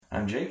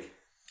I'm Jake.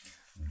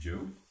 I'm Joe.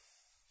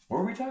 What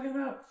were we talking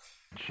about?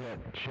 Check.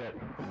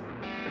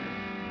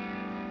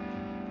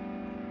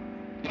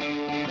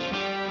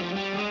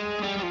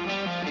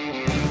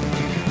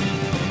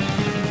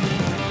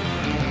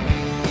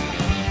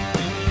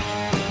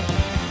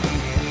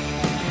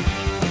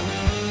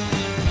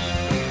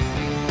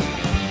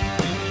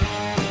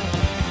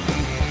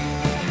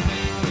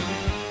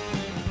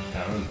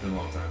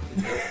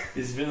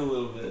 It's been a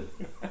little bit.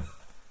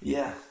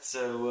 Yeah,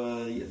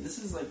 so this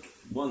is like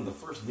the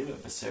first new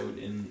episode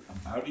in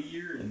about a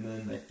year, and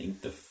then I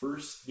think the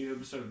first new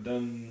episode I've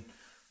done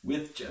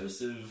with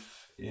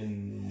Joseph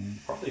in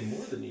probably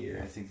more than a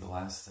year. I think the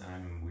last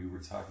time we were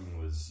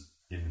talking was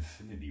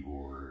Infinity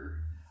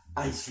War.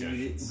 I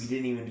see. We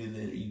didn't even do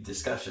the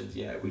discussions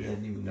yet. We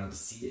hadn't even got to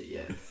see it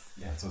yet.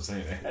 Yeah, that's what I'm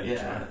saying. It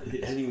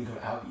hadn't even come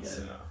out yet.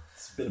 So,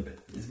 it's been a bit.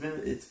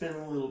 It's been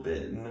a little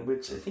bit, and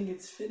which I think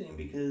it's fitting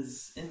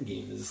because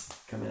Endgame is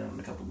coming out in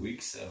a couple of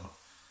weeks. So,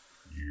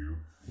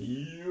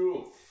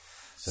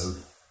 So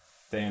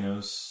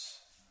Thanos,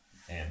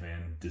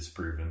 Ant-Man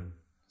disproven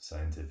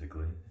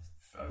scientifically.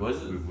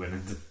 Was it? We went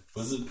into.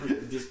 Was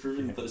it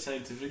disproven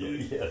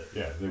scientifically?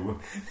 Yeah. They were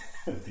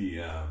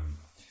the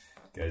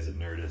guys at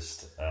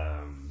Nerdist.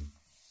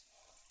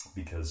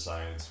 Because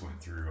science went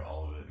through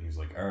all of it, and he was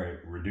like, "All right,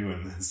 we're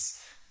doing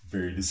this."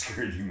 Very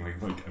discouragingly,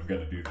 like, I've got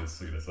to do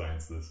this, I got to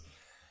science this.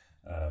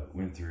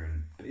 Went through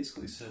and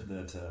basically said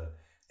that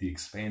the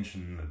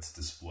expansion that's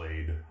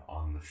displayed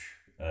on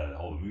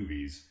all the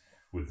movies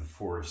with the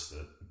force,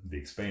 that the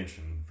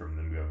expansion from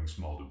them going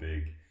small to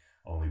big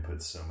only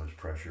puts so much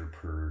pressure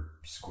per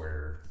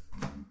square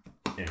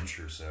inch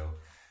or so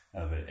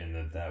of it, and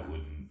that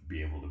wouldn't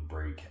be able to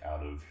break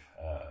out of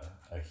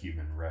a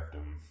human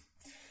rectum,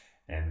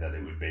 and that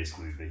it would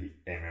basically, the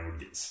Ant-Man would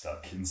get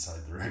stuck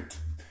inside the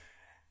rectum.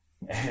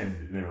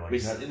 And they were like,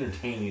 which is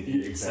entertaining.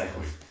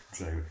 Exactly.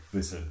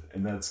 They said,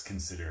 and that's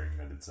considering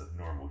that it's a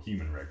normal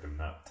human rectum,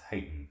 not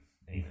Titan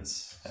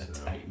anus.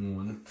 Titan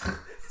one.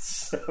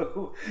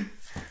 So,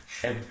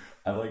 and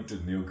I liked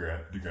Neil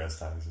deGrasse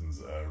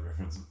Tyson's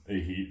reference.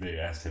 They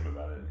asked him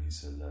about it, and he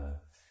said,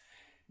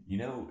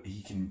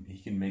 he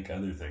can make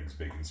other things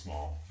big and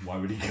small. Why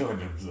would he go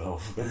into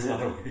himself? That's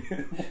not a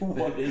way.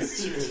 That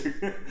is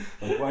true.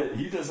 Like, why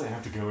he doesn't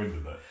have to go into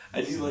that.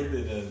 I do like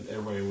that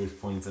everybody always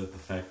points out the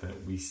fact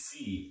that we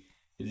see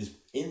it is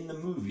in the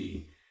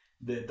movie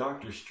that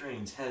Doctor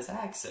Strange has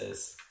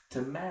access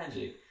to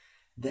magic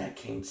that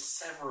can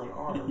sever an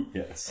arm.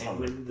 Yes. And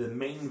when the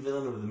main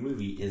villain of the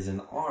movie is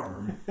an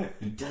arm,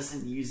 he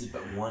doesn't use it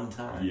but one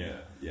time.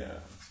 Yeah.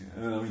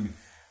 And I mean,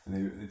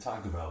 they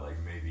talked about like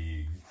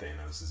maybe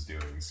Thanos is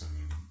doing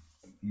some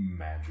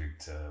magic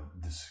to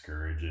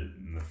discourage it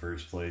in the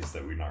first place,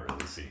 that we're not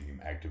really seeing him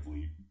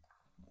actively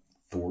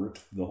thwart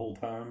the whole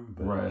time.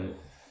 But, right.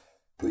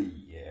 But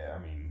yeah, I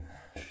mean,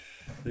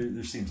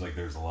 there seems like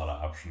there's a lot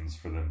of options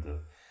for them to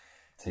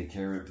take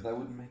care of it, but that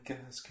wouldn't make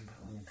as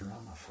compelling a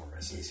drama for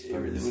us. It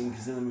really wouldn't,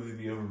 because then the movie would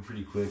be over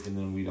pretty quick, and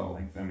then we'd all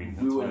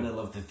we wouldn't have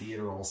left the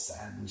theater all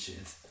sad and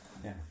shit.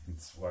 Yeah,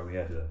 that's why we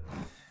had to,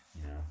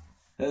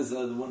 That's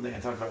the one thing I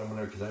talked about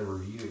whenever, because I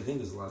think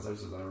this is the last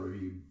episode I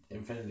reviewed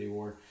Infinity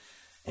War,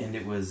 and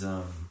it was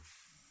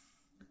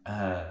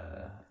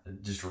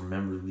just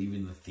remember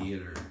leaving the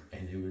theater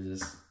and it was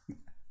just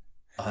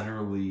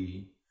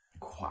utterly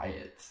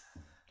quiet.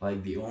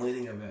 Like, the only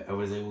thing I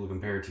was able to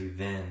compare it to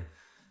then,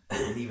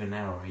 and even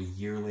now, a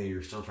year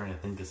later, still trying to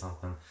think of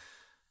something.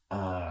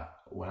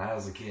 When I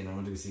was a kid, I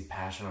went to go see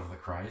Passion of the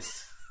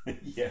Christ.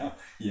 Yeah.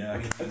 When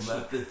I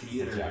left the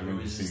theater, yeah, I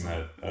remember seeing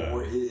that.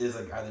 Or it is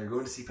like either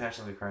going to see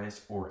Passion of the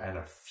Christ or at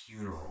a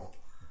funeral.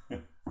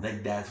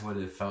 Like, that's what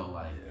it felt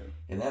like. Yeah.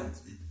 And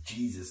that,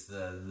 Jesus,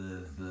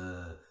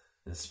 the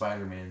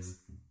Spider-Man's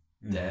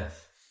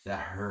death, that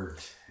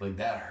hurt. Like,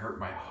 that hurt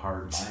my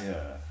heart.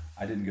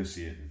 I didn't go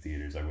see it in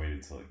theaters. I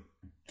waited till it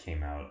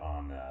came out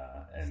on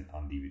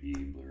DVD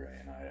and Blu-ray,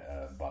 and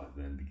I bought it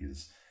then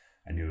because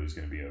I knew it was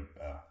going to be a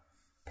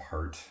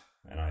part.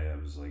 And I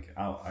was like,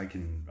 I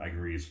can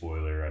read a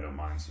spoiler. I don't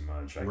mind so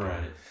much. I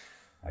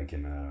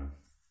can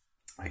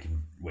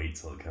wait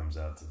till it comes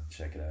out to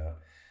check it out.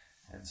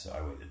 And so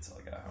I waited till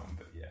I got home.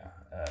 But yeah,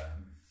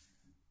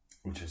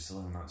 which I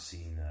still have not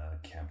seen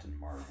Captain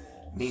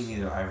Marvel. Me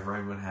neither. I've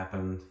read what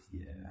happened.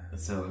 Yeah.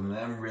 So I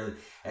mean,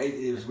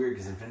 it was weird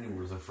because Infinity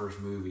War was the first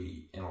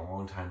movie in a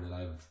long time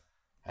that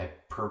I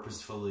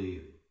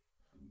purposefully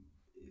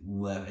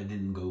left. I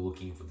didn't go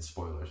looking for the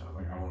spoilers. I was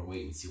like, I want to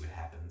wait and see what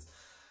happens.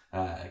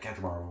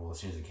 Captain Marvel, as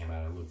soon as it came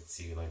out, I looked to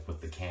see like what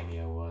the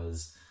cameo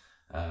was,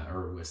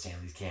 or what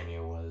Stanley's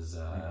cameo was,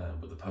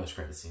 what the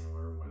post-credit scene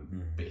were,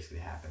 what basically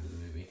happened in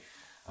the movie.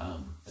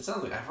 It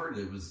sounds like I've heard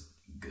it was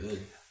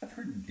good. I've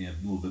heard a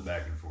little bit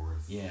back and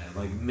forth. Yeah,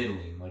 like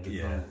middling. Like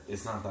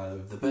it's not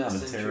the best.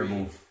 Not a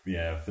terrible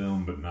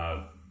film, but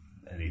not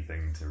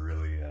anything to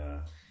really.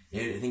 I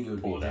think it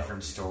would be a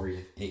different story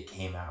if it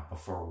came out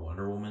before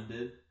Wonder Woman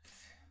did.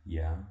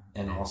 Yeah,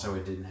 and also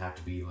it didn't have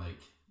to be like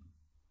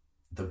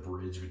the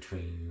bridge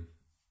between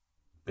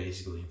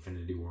basically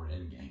Infinity War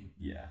and Endgame.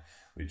 Yeah,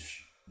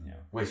 which you know.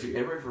 Wait,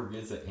 everybody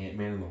forgets that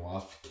Ant-Man and the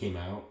Wasp came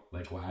out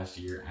like last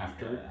year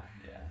after?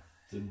 Yeah.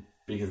 So,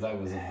 because that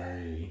wasn't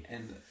very...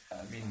 And,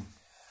 I mean,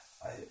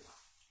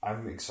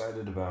 I'm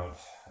excited about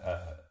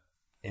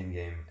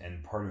Endgame,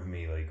 and part of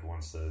me, like,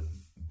 wants to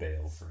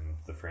bail from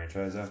the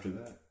franchise after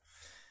that.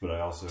 But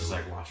I also... Just,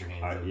 like, wash your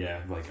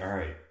hands. Like, all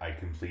right, I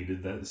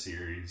completed that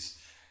series.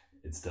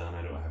 It's done.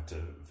 I don't have to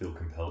feel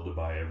compelled to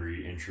buy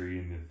every entry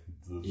in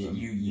the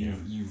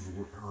you've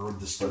heard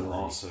the story. But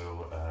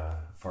also,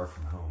 Far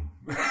From Home.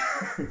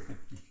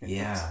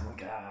 Yeah. I'm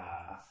like,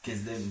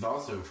 because they've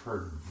also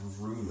heard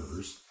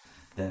rumors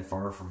that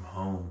Far From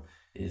Home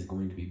is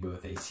going to be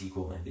both a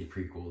sequel and a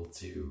prequel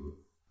to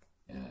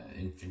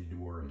Infinity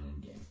War and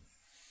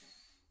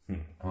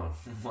Endgame. Oh,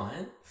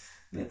 what?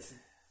 That's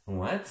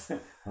what?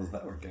 How's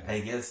that work out? I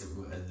guess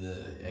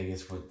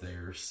what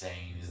they're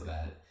saying is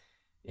that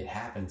it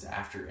happens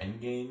after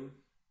Endgame,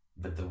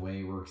 but the way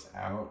it works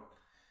out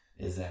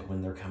is that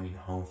when they're coming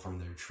home from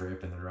their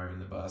trip and they're driving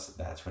the bus,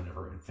 that's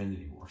whenever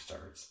Infinity War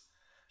starts.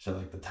 So,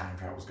 like, the time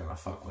travel's gonna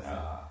fuck with it.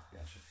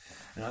 Gotcha.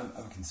 And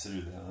I've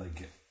considered that,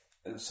 like,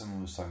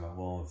 someone was talking about,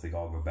 well, if they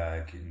all go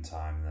back in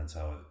time, and that's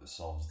how it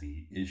solves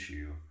the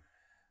issue.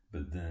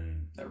 But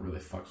then that really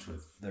fucks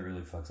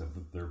up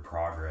with their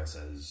progress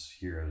as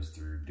heroes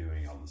through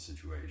doing all the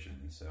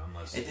situations. So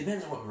unless it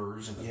depends on what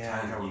version of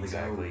time travel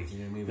exactly. They go.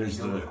 You know, maybe there's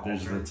the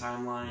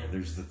timeline. Yeah,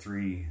 there's the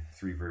three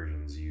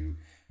versions. You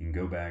can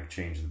go back,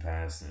 change the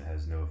past, and it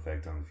has no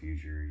effect on the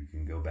future. You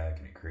can go back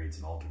and it creates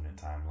an alternate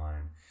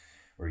timeline,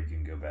 or you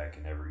can go back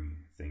and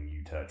everything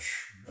you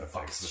touch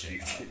affects the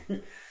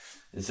future.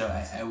 So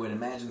I would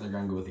imagine they're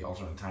going to go with the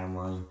alternate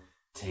timeline,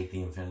 take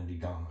the Infinity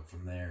Gauntlet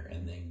from there,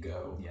 and then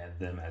go. Yeah,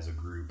 them as a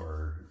group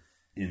are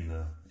in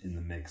the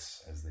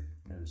mix as they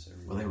notice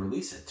everything. Well, they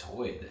released a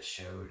toy that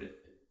showed,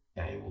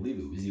 I believe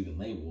it was even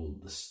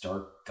labeled the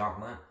Stark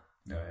Gauntlet.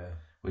 Oh yeah,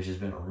 which has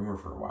been a rumor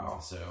for a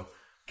while. So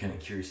kind of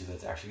curious if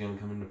that's actually going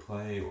to come into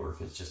play, or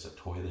if it's just a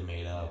toy they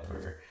made up.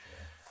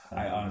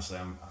 I honestly,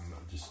 I'm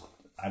just,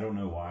 I don't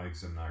know why,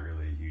 because I'm not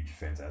really a huge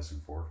Fantastic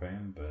Four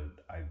fan,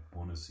 but I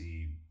want to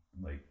see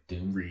like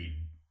Doom Reed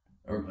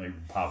or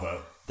like pop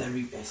up. That'd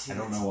be. I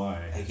don't know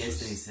why. I guess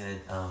they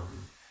said.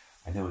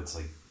 I know it's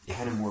like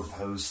kind of more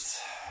post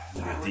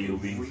the deal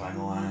being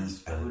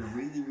finalized. But I would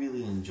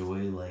really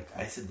enjoy, like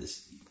I said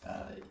this.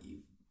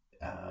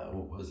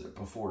 What was it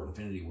before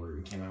Infinity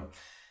War came out?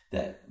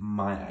 That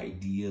my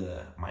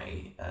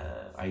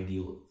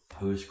ideal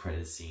post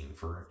credit scene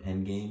for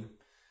Endgame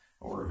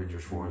or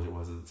Avengers 4 as it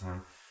was at the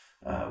time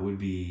would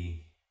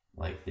be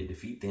like they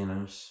defeat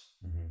Thanos.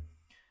 Mm-hmm.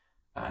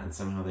 And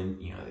somehow then,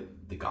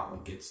 the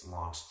gauntlet gets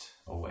launched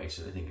away,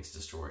 so they think it's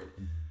destroyed.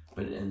 Mm-hmm.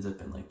 But it ends up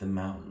in, like, the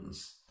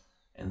mountains.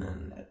 And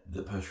then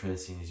the post-credit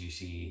scene is you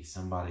see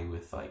somebody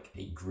with, like,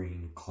 a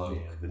green cloak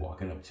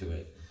walking up to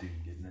it. Doom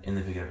getting it. And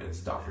they pick it up, and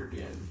it's Dr.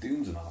 Doom.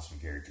 Doom's an awesome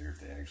character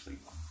if they actually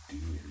do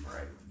him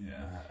right.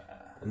 Yeah.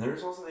 And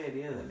there's also the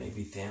idea that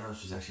maybe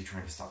Thanos was actually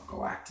trying to stop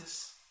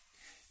Galactus.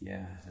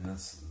 Yeah, and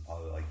that's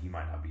probably, like, he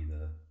might not be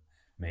the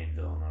main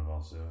villain. I've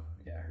also,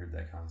 heard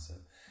that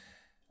concept.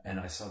 And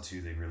I saw,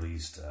 too, they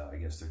released, I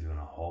guess they're doing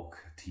a Hulk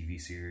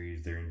TV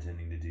series they're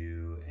intending to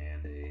do,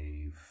 and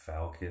a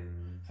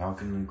Falcon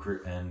and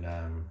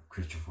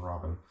Christopher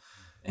Robin.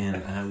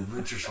 And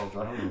Winter Soldier.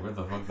 I don't know where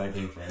the fuck that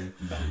came from.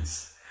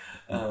 Nice.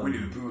 Winnie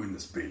the Pooh in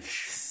this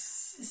bitch.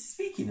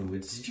 Speaking of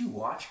which, did you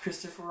watch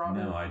Christopher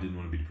Robin? No, I didn't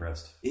want to be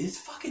depressed. It's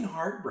fucking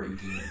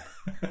heartbreaking.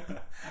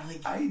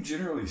 Like, I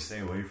generally stay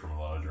away from a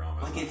lot of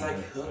dramas. Like, it's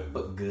like Hook,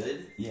 but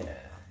good. Yeah.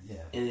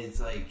 And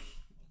it's like,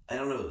 I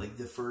don't know, like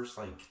the first,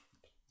 like,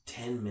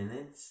 10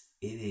 minutes,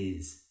 it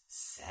is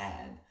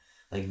sad.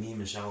 Like, me and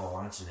Michelle were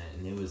watching it,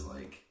 and it was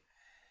like,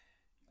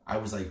 I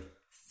was like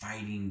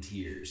fighting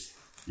tears.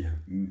 Yeah,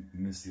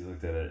 Misty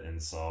looked at it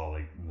and saw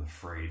like the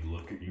frayed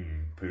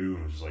looking Pooh,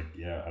 and was just like,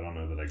 yeah, I don't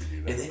know that I can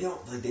do that.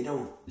 And they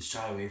don't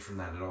shy away from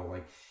that at all.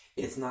 Like,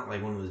 it's not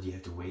like one of those you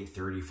have to wait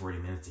 30, 40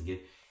 minutes to get.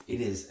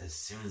 It is as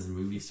soon as the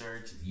movie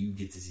starts, you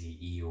get to see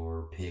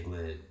Eeyore,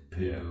 Piglet,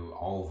 Pooh,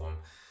 all of them.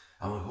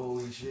 I'm like,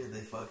 holy shit,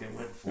 they fucking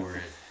went for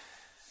it.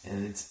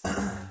 And it's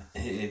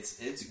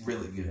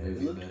really good.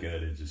 It looked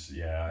good. It just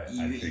you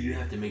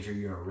have to make sure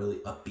you're in a really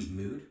upbeat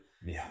mood.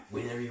 Yeah.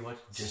 Whenever you watch,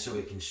 just so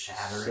it can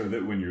shatter. So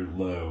that when you're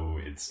low,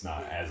 it's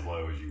not as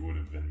low as you would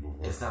have been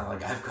before. It's not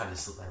like I've got to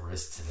slit my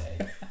wrist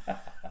today.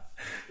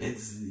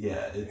 It's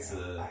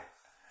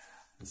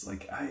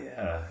like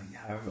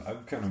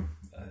I've kind of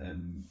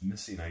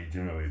Missy and I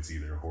generally it's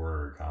either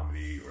horror or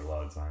comedy or a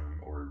lot of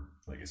time or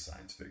like a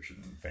science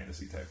fiction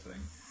fantasy type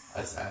thing. I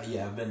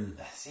haven't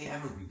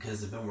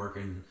because I've been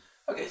working.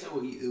 Okay, so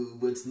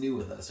what's new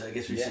with us? So I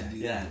guess we should do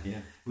that. Yeah,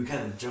 we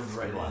kind of jumped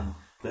right in.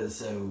 But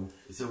so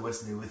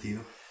what's new with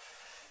you?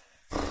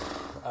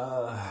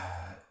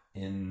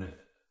 In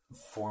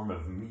form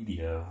of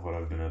media, what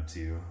I've been up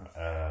to.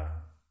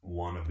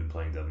 One, I've been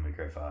playing Devil May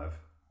Cry 5,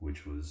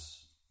 which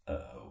was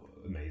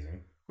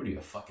amazing. What are you,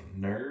 a fucking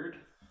nerd?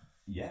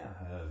 Yeah,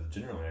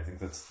 generally I think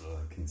that's the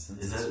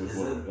consensus.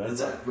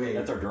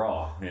 That's our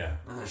draw. Yeah.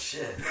 Oh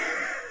shit.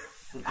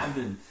 I've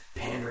been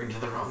pandering to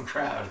the wrong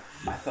crowd.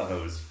 I thought I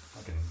was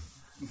fucking...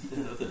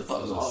 I thought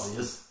it was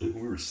obvious.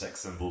 We were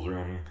sex symbols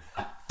around here.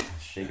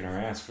 Shaking our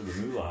ass for the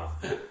moolah.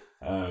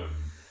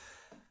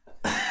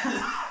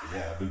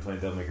 Yeah, I've been playing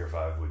Devil May Cry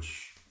 5,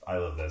 which I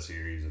love that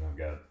series, and I've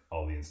got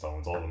all the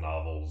installments, all the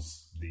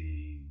novels,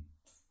 the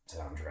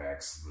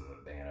soundtracks,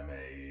 the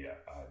anime.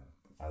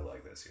 I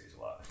like that series a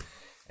lot.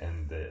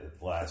 And the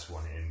last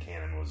one in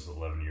canon was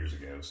 11 years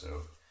ago,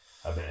 so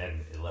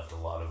and it left a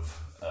lot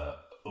of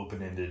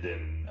open-ended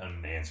and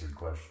unanswered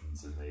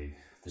questions, and they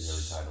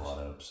really tied a lot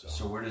up.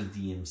 So where does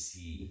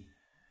DMC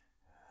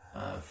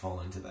fall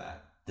into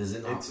that? Does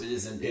it not? It's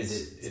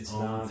its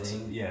own not,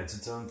 thing? Yeah, it's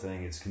its own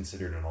thing. It's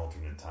considered an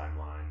alternate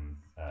timeline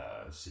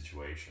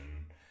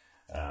situation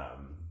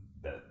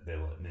that they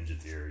let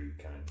Ninja Theory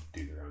kind of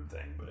do their own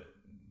thing, but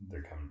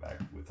they're coming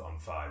back with on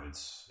 5.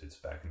 It's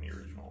back in the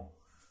original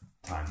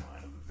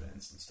timeline of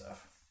events and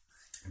stuff.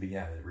 But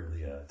yeah, it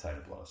really tied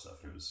up a lot of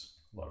stuff. It was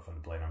a lot of fun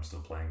to play, and I'm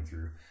still playing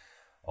through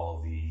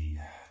all the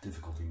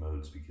difficulty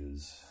modes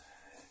because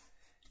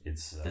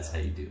it's that's how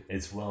you do.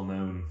 It's well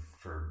known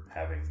for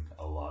having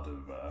a lot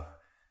of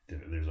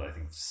there's I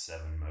think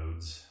 7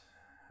 modes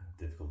of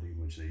difficulty,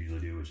 which they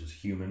usually do, which is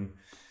human,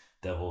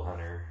 devil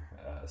hunter,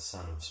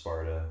 son of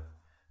Sparta,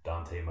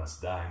 Dante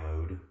must die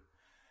mode,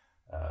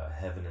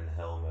 heaven and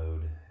hell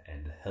mode,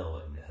 and hell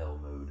and hell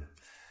mode.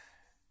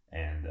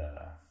 And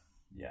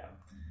yeah,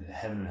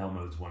 heaven and hell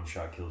mode's one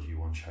shot kills you,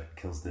 one shot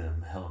kills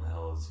them. Hell and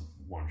hell is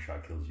one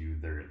shot kills you.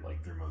 They're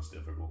like their most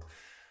difficult.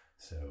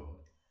 So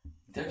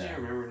don't you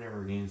remember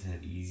never games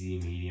had easy,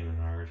 medium, and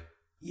hard?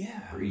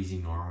 Yeah. Or easy,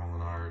 normal,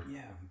 and hard.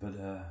 Yeah, but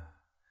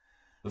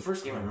the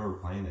first game I remember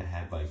playing that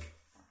had like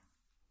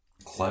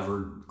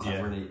clever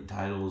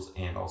titles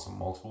and also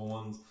multiple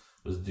ones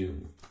was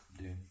Doom.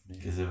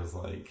 Because it was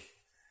like,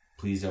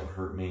 please don't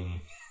hurt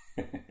me.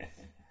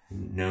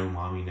 No,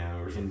 mommy, no,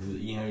 or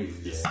something. You know, you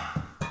just.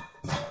 Yeah.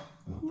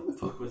 What the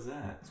fuck was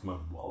that? It's my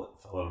wallet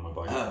fell out of my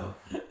pocket.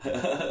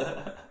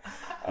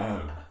 Oh.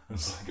 I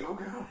was like, oh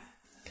god.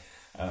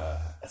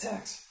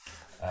 Attacks.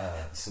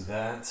 So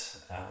that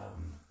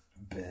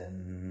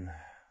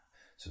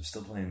so I'm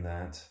still playing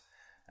that.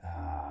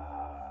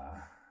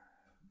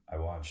 I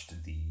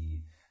watched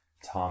the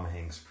Tom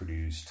Hanks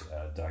produced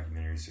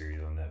documentary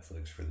series on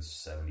Netflix for the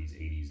 70s,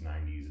 80s,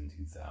 90s, and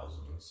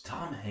 2000s.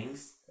 Tom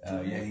Hanks?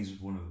 Yeah,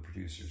 he's one of the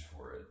producers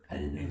for it. I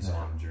didn't know He's that.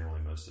 on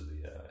generally most of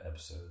the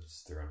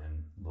episodes. Thrown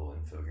in a little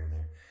info here and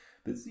there.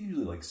 But it's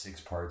usually like 6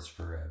 parts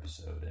per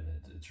episode, and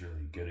it's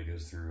really good. It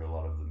goes through a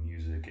lot of the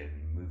music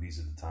and movies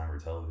at the time or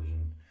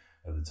television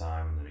of the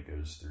time, and then it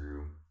goes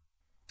through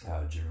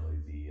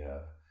generally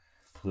the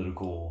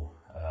political,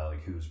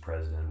 like who was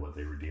president, what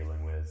they were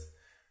dealing with,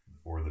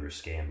 or their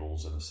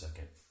scandals in the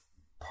second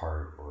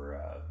part, or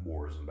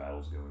wars and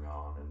battles going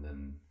on, and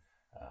then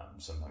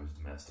sometimes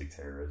domestic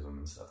terrorism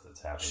and stuff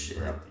that's happened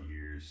throughout the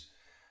years.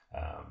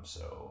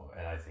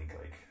 And I think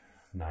like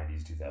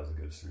 90s, 2000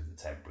 goes through the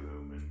tech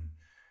boom and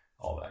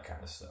all that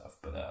kind of stuff.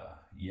 But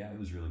yeah, it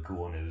was really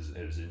cool, and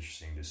it was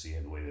interesting to see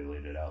the way they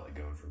laid it out, like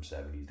going from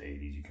 70s to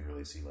 80s. You can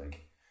really see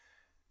like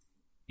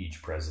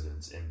each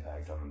president's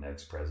impact on the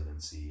next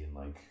presidency, and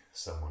like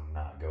someone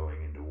not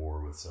going into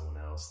war with someone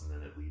else, and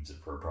then it leaves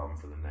it for a problem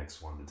for the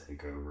next one to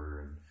take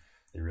over. And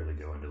they really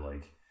go into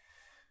like,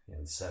 you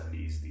know, the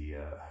 70s, the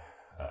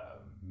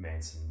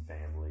Manson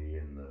family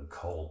and the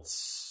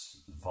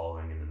cults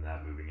following, and then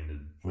that moving into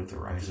with the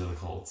rise of the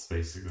cults,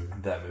 basically.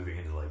 That moving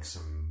into like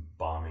some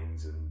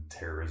bombings and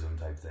terrorism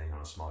type thing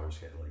on a smaller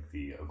scale, like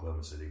the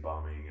Oklahoma City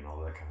bombing and all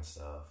that kind of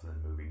stuff. And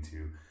then moving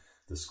to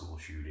the school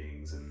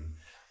shootings and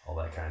all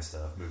that kind of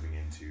stuff, moving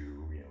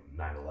into, you know,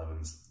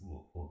 9/11's,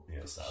 you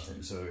know, stuff.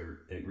 So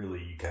it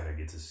really, you kind of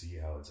get to see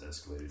how it's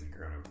escalated and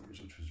grown over the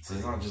years, which was so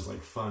it's not just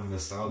like fun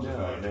nostalgia.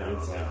 No.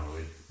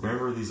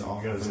 Remember these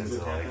awful goes things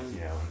into that like, happened?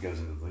 you know, it goes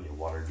into like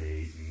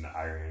Watergate and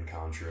Iran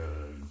Contra,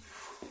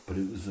 but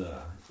it was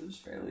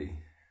fairly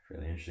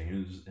interesting.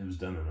 It was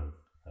done in a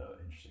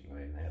interesting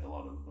way, and they had a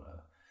lot of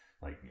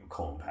like, you know,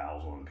 Colin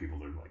Powell's one of the people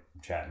they're like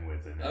chatting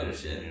with, and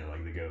shit. You know,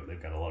 like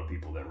they've got a lot of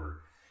people that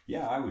were.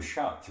 Yeah, I was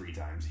shot 3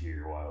 times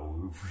here while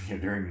we were,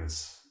 during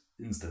this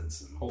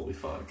instance. And holy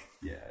fuck!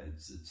 Yeah,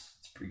 it's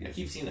pretty good. I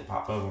keep seeing it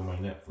pop up on my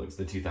Netflix,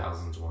 the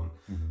 2000s one,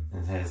 and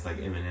it has like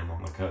Eminem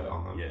on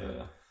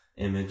the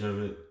image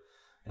of it,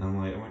 and I'm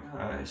like, oh my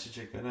god, I should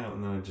check that out,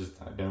 and then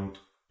I don't,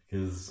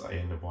 because I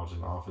end up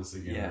watching Office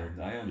again.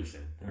 Yeah, I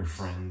understand. Or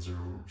Friends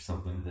or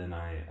something. Then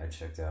I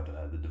checked out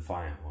the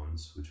Defiant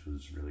ones, which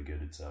was really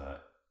good. It's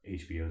a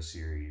HBO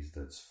series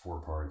that's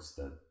 4 parts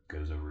that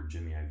goes over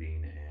Jimmy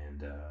Iovine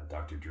and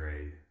Dr.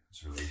 Dre's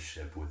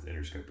relationship with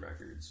Interscope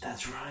Records.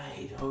 That's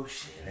right. Oh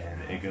shit!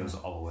 And it goes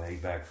all the way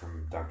back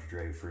from Dr.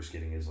 Dre first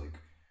getting his like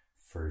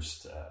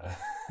first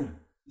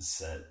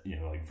set, you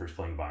know, like first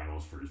playing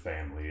vinyls for his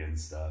family and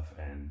stuff,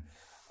 and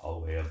all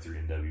the way up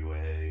through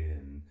NWA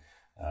and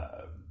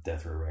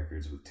Death Row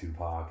Records with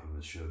Tupac and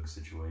the Suge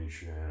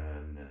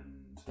situation,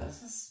 and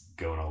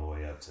going all the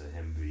way up to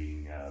him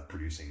being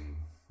producing,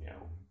 you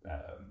know,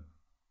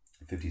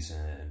 50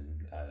 Cent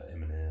and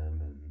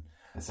Eminem and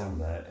Some of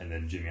that, and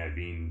then Jimmy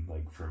Iovine,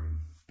 like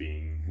from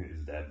being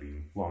his dad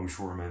being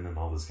longshoreman and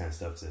all this kind of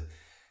stuff, to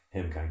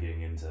him kind of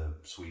getting into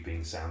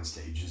sweeping sound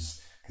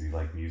stages because he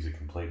liked music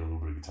and played a little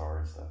bit of guitar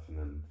and stuff. And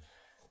then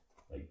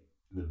like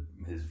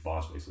his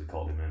boss basically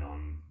called him in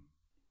on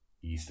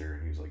Easter,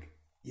 and he was like,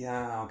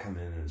 "Yeah, I'll come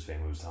in." And his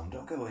family was telling him,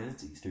 "Don't go in,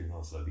 it's Easter," and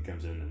all that stuff. He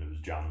comes in, and it was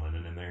John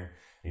Lennon in there.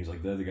 And he was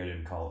like, "The other guy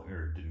didn't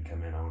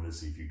come in. I wanted to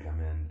see if you'd come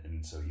in."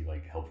 And so he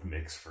like helped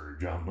mix for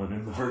John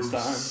Lennon the first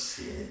time.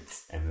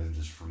 Shit. And then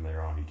just from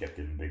there on, he kept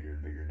getting bigger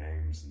and bigger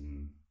names,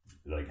 and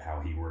like how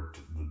he worked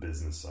the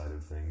business side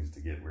of things to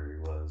get where he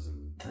was.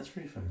 And that's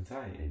pretty fucking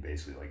tight. And he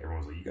basically, like,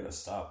 everyone's like, "You gotta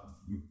stop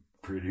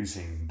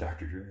producing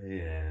Dr. Dre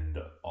and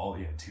all,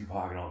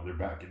 Tupac and all.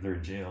 They're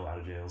in jail, out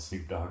of jail.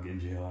 Snoop Dogg in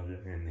jail, out of jail."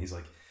 And he's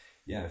like,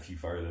 "Yeah, if you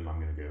fire them, I'm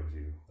gonna go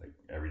too. Like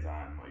every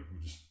time, like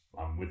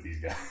I'm with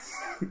these guys."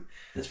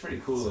 That's pretty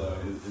cool. So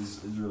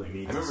it's really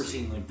neat. I remember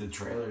seeing like the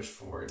trailers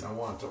for it, and I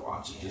wanted to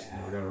watch it, just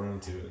never got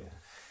around to it.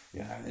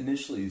 Yeah, I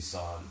initially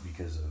saw it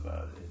because of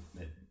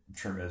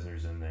Trent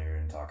Reznor's in there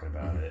and talking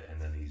about it,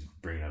 and then he's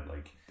bringing up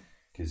like,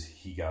 because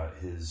he got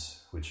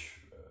his, which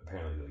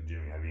apparently like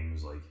Jimmy Iovine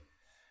was like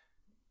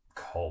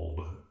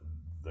called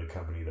the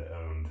company that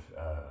owned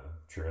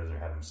Trent Reznor,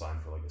 had him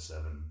signed for like a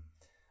 7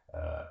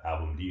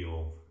 album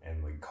deal,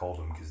 and like called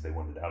him because they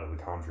wanted out of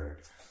the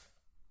contract.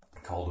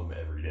 Called him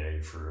every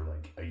day for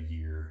like a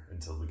year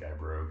until the guy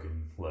broke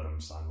and let him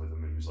sign with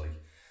him. And he was like,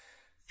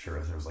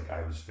 Trent Reznor was like,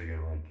 "I was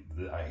figuring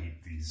like I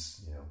hate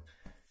these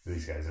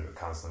these guys that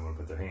constantly want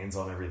to put their hands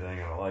on everything,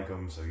 and I like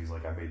them." So he's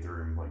like, "I made the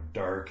room like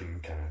dark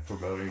and kind of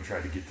foreboding,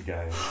 tried to get the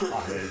guy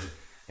on edge."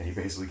 And he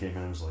basically came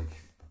in and was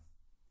like,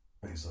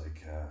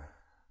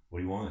 "What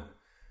do you want?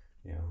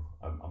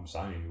 I'm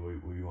signing you.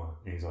 What do you want?"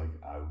 And he's like,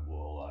 I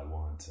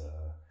want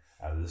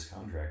out of this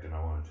contract, and I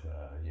want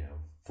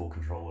full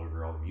control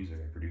over all the music.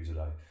 I produce it.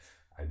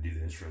 I do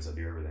the instruments. I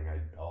do everything. I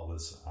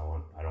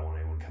don't want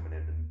anyone coming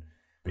in and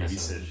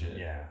babysit."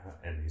 Yeah.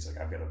 And he's like,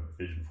 "I've got a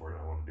vision for it,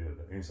 and I want to do it."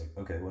 And he's like,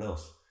 "Okay, what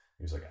else?"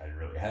 He's like, "I didn't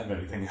really have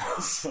anything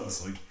else." So I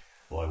was like,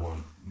 "Well, I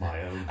want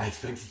my own." I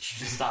expected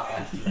you to stop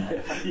after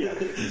that. Yeah.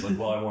 He's like,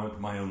 "Well, I want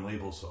my own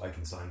label so I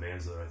can sign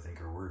bands that I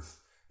think are worth."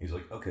 He's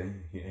like, "Okay,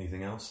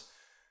 anything else?"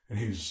 And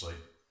he was just like,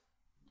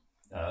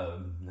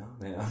 "No,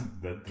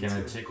 man." Can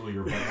I tickle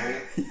your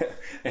butthole? Yeah.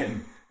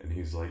 And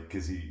he's like,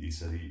 because he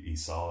said he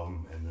saw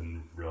him and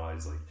then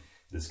realized like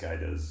this guy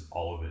does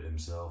all of it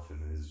himself,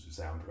 and his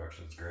sound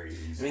production is great.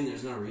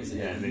 There's no reason.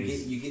 Yeah,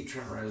 you get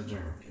Trent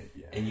Reznor,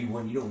 and you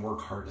don't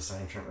work hard to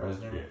sign Trent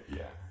Reznor.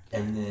 Yeah.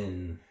 And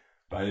then,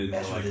 but I didn't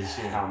know like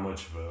how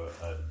much of a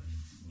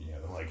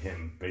like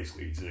him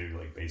basically. He said he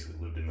like basically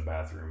lived in the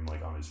bathroom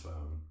like on his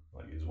phone,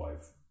 like his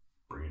wife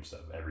bringing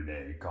stuff every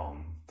day, calling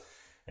him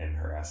and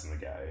harassing the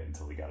guy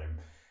until he got him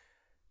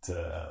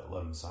to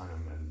let him sign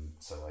him. And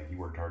so like he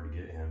worked hard to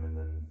get him, and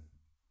then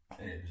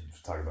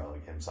talk about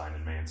like him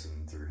signing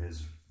Manson through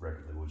his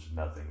record label, which is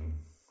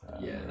Nothing.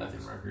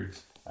 Nothing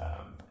Records.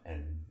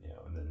 And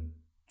then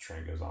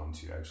Trent goes on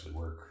to actually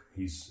work.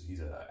 He's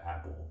an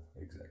Apple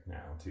exec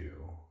now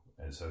too,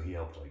 and so he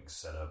helped like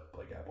set up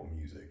like Apple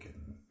Music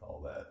and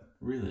all that.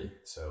 Really?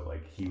 So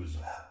like he was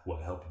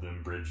what helped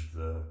them bridge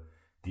the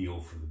deal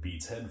for the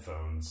Beats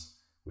headphones,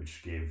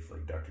 which gave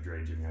like Dr. Dre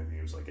and Jimmy Iovine,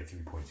 it was like a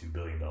 $3.2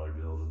 billion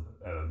bill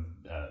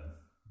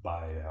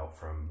buyout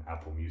from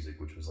Apple Music,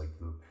 which was like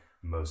the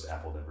most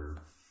Apple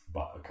ever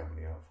bought a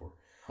company out for.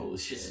 Holy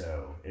shit.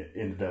 So it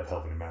ended up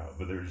helping him out,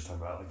 but they were just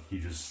talking about like he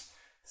just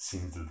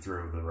seemed to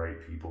throw the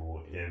right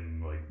people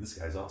in, like, this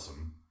guy's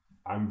awesome,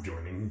 I'm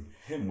joining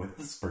him with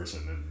this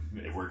person,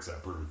 and it works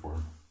out perfect for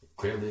him.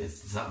 Clearly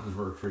something's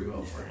worked pretty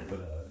well for him. But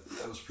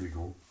that was pretty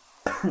cool.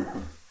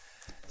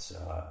 So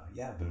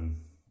I've been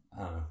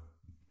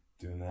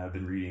doing that. I've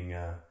been reading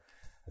a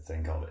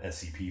thing called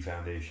SCP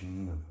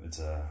Foundation. It's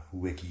a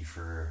wiki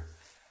for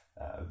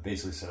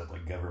basically set up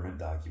like government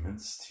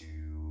documents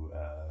to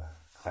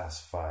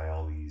classify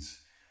all these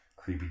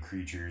creepy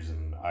creatures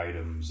and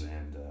items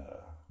and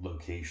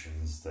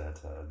locations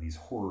that these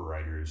horror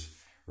writers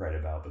write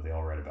about, but they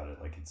all write about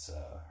it like it's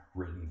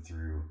written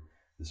through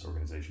this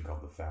organization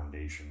called the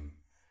Foundation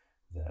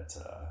that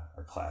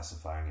are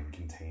classifying and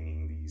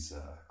containing these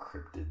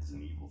cryptids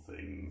and evil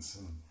things.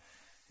 And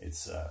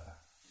it's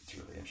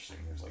really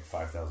interesting. There's like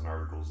 5,000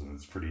 articles, and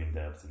it's pretty in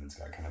depth, and it's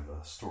got kind of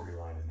a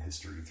storyline and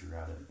history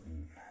throughout it.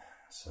 And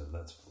so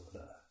that's what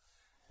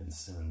I've been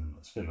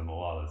spending a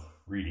lot of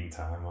reading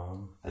time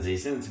on. As he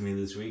sent it to me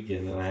this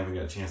weekend, and I haven't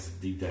got a chance to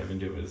deep dive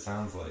into it, but it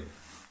sounds like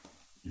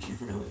you're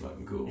really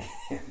fucking cool.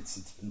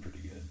 It's been pretty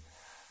good.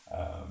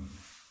 I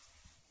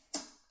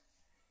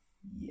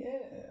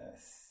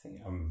think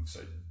I'm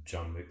excited.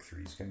 John Wick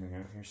 3 is coming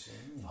out here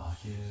soon.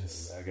 Fuck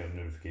yes. So I got a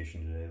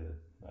notification today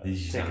that did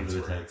you sign for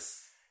the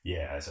text?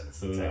 Yeah, I signed up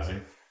for the text.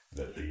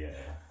 That the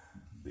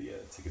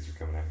tickets are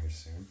coming out here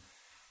soon.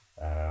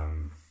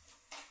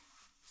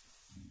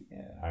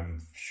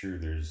 I'm sure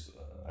there's.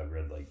 I've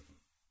read like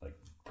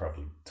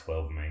probably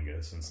 12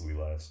 manga since we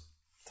last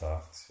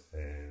talked,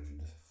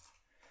 and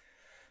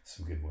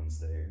some good ones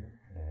there,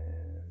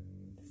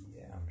 and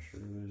yeah, I'm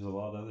sure there's a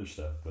lot of other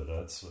stuff, but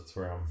that's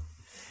where I'm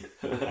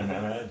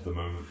at the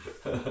moment.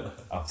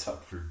 I'll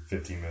talk for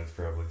 15 minutes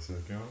probably, so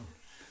go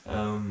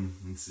on.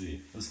 Let's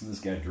see. Listen to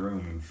this guy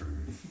drone for...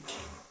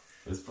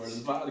 That's part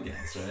of the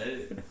podcast,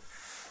 right?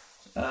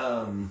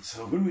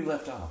 So when we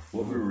left off,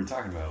 what we were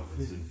talking about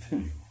was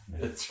Infinity War.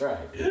 That's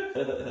right.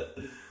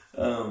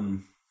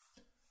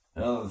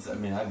 Well, I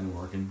mean, I've been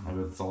working.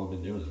 That's all I've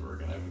been doing is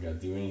working. I haven't got to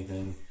do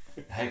anything.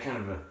 I had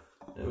kind of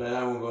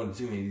I won't go into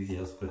too many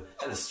details, but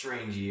I had a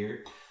strange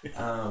year.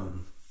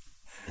 And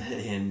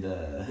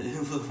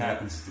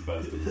happens to the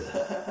best of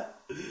us.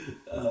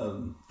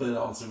 But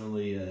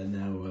ultimately,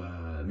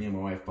 now me and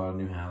my wife bought a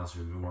new house.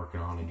 We've been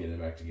working on it, getting it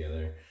back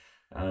together.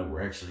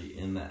 We're actually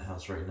in that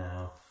house right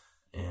now,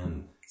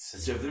 and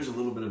so if there's a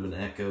little bit of an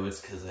echo, it's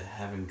because I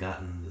haven't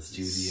gotten the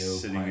studio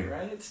quite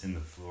right. In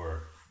the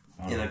floor,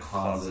 in a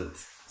closet,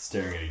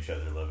 staring at each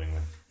other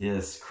lovingly.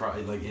 Yes,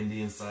 like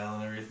Indian style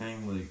and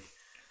everything. Like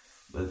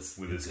that's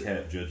with his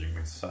cat judging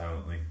me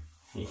silently.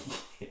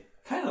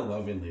 Kind of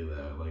lovingly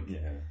though. Like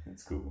yeah,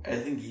 it's cool. I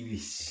think Evie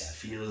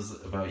feels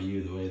about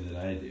you the way that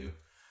I do.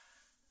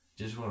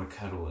 Just want to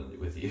cuddle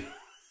with you.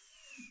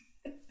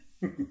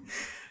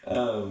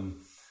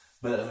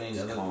 But I mean,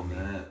 other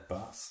than that,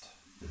 bust.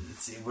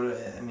 See what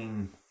I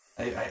mean.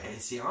 I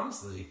see.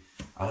 Honestly,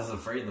 I was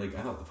afraid. Like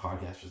I thought the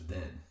podcast was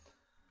dead.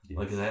 Yeah.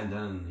 Like because I hadn't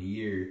done it in a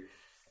year,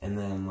 and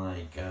then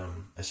like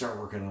I started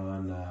working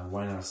on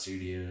Why Not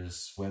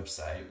Studios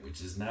website,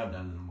 which is now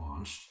done and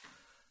launched.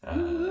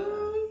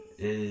 It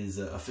is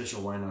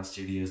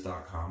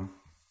officialwhynotstudios.com.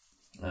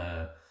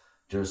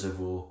 Joseph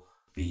will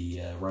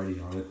be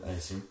writing on it, I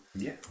assume.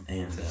 Yeah,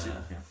 and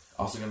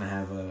also gonna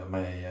have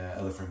my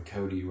other friend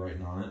Cody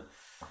writing on it.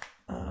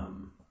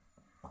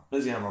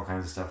 He's gonna have all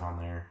kinds of stuff on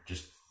there.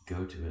 Just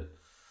go to it.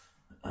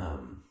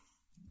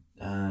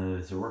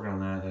 So working on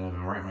that. Then I've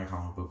been writing my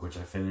comic book, which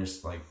I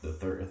finished like the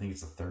third. I think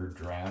it's the third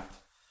draft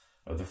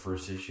of the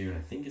first issue, and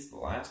I think it's the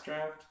last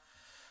draft.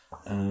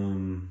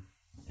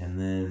 And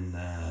then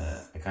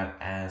I got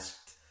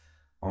asked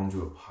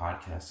onto a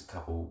podcast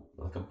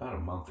about a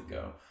month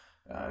ago,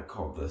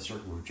 called the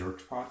Circle of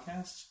Jerks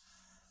podcast.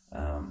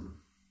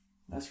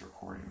 That's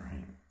recording,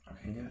 right?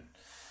 Okay, good.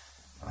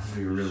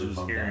 We were really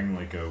just hearing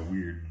like a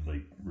weird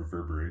like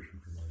reverberation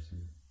from our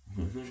side.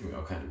 There's gonna be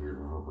all kinds of weird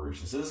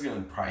reverberations. So this is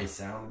gonna probably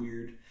sound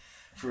weird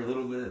for a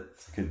little bit.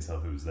 I couldn't tell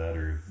if it was that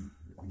or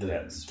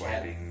that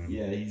swiping.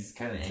 Yeah, he's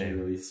kind of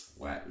angrily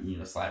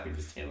slapping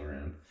his tail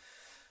around.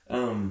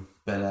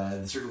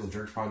 But the Circle of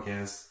Jerks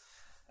podcast,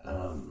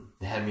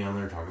 they had me on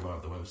there talk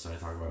about the website,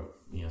 talk about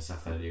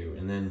stuff that I do,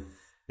 and then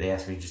they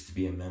asked me just to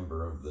be a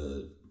member of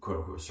the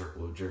quote-unquote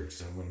Circle of Jerks,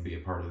 so I'm going to be a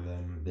part of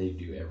them. They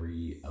do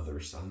every other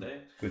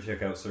Sunday. Go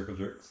check out Circle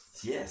Jerks.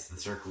 Yes, the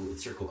Circle of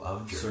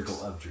Jerks.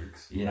 Circle of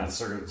Jerks. Yeah, not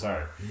Circle.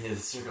 Sorry. Yeah, the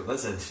Circle.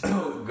 Listen,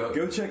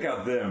 go check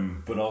out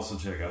them, but also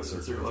check out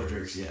Circle of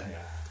Jerks. Yeah.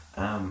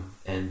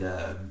 And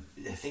I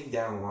think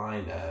down the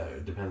line,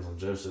 it depends on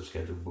Joseph's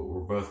schedule, but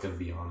we're both going to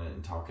be on it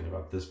and talking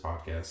about this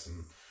podcast,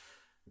 and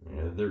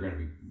we're going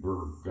to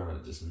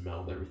just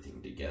meld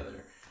everything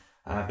together.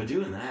 But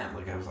doing that,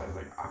 like I was like,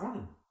 I want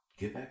to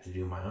get back to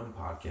doing my own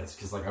podcast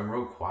because like I'm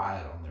real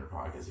quiet on their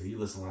podcast. If you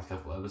listen to the last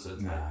couple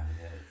episodes,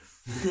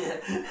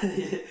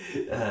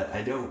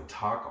 I don't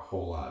talk a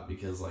whole lot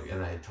because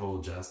and I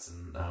told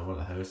Justin, one of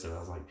the hosts, and I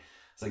was like,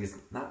 it's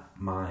not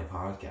my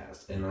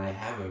podcast, and I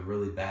have a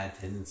really bad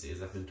tendency,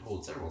 as I've been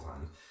told several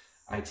times,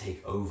 I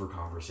take over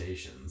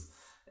conversations,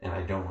 and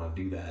I don't want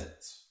to do that.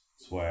 That's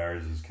why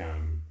ours is kind of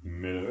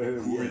we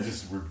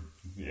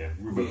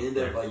end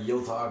up like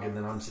you'll talk, and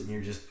then I'm sitting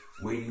here just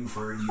waiting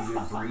for you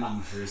to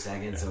breathe for a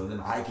second, so then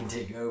I can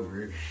take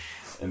over.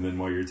 And then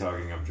while you're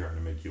talking, I'm trying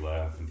to make you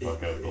laugh and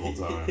fuck up the whole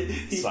time,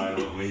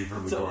 silently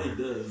from the corner.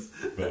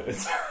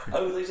 That's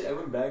all he does. I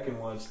went back and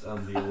watched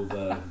the old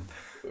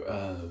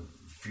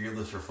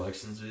Fearless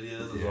Reflections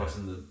videos. I was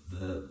watching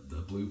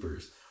the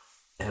bloopers,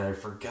 and I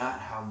forgot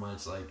how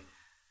much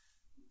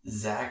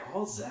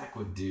all Zach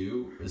would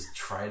do was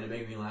try to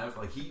make me laugh.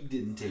 Like he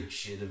didn't take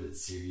shit of it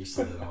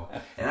seriously at all,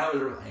 and I was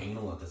real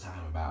anal at the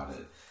time about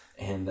it.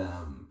 And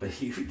but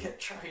he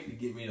kept trying to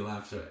get me to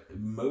laugh. So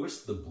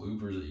most of the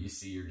bloopers that you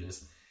see are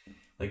just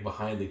like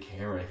behind the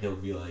camera. He'll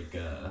be like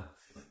action,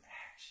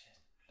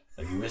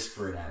 like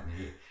whisper it at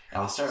me,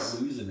 and I'll start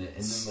losing it.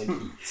 And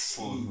then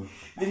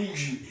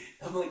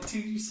I'm like,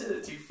 dude, you said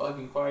it too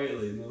fucking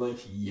quietly. And then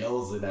he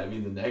yells it at me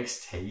the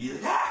next take. He's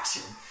like,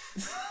 action,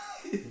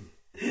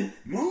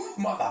 move,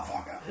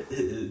 motherfucker.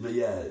 But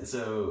yeah,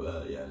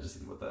 so just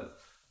think about that.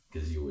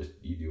 Because you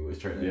do always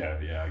try to I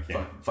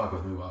can't fuck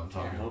with me while I'm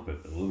talking. Can't help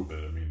it a little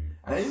bit. I mean,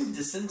 I am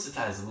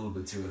desensitized a little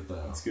bit to it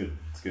though. It's good.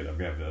 I'm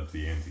gonna have to up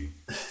the ante.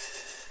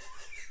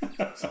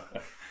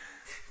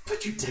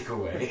 Put your dick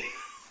away.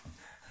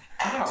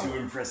 Ow. To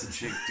impress a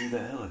chick, do the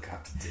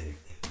helicopter dick.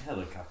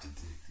 Helicopter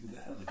dick. Do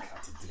the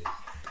helicopter dick.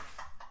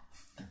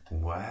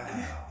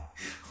 Wow.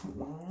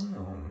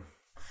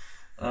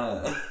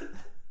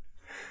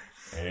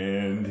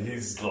 And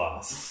he's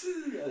lost.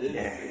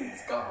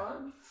 It's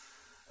gone.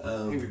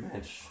 Hey,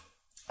 match.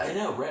 I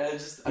know, right? I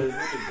was looking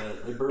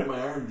at that. I burned my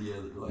arm the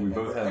other.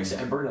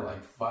 I burned it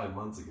like 5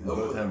 months ago. We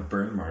both have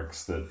burn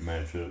marks that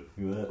match it.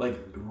 Like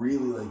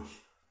really,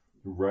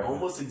 right,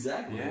 almost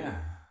exactly. Yeah.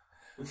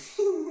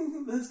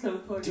 That's kind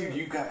of fucked. Dude,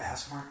 you got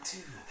ass mark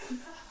too.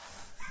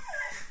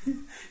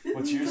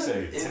 What's yours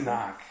say?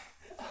 Tanakh.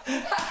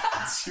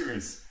 What's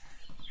yours?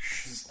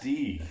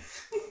 Shazdi.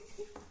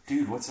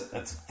 Dude, that's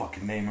the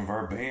fucking name of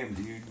our band,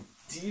 dude.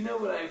 Do you know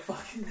what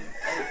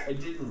I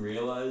didn't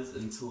realize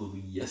until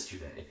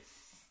yesterday?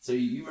 So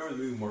you remember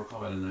the movie Mortal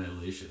Kombat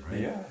Annihilation, right?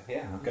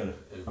 Yeah, I've got it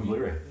on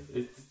Blu-ray.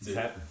 It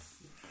happens.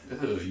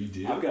 Oh, you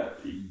do? I've got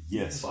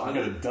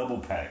a double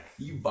pack.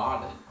 You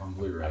bought it on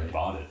Blu-ray. I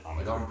bought it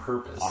on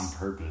purpose. On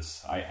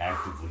purpose. I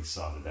actively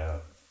sought it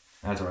out.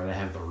 That's right. I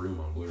have the room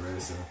on Blu-ray,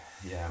 so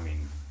yeah.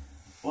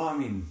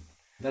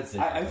 That's.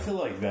 I feel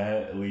like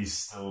that at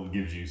least still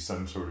gives you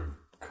some sort of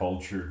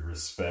cultured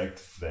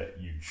respect that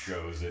you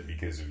chose it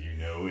because of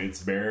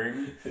its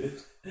bearing.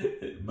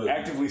 But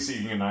actively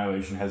seeking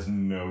Annihilation has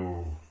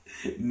no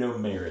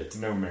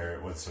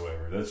merit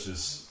whatsoever. That's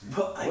just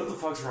what the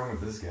fuck's wrong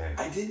with this guy?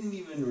 I didn't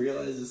even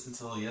realize this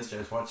until yesterday.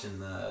 I was watching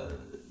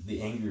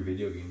the Angry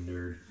Video Game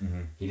Nerd.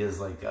 Mm-hmm. He does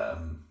like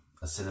a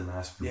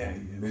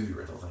Cinemascope movie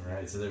rental thing,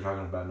 right? So they're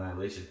talking about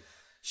Annihilation.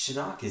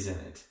 Shinnok is in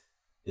it.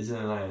 Is in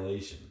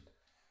Annihilation.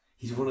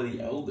 He's one of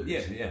the elders.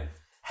 Yeah.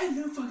 I had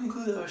no fucking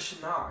clue that was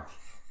Shinnok.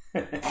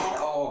 At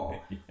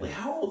all. Like,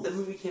 how old? That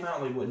movie came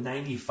out,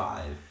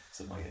 95?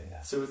 Something like that,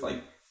 yeah. So it's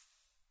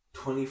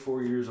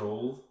 24 years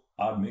old?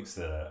 Odd mix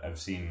that I've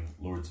seen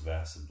Lords of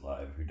Acid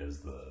live, who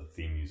does the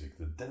theme music.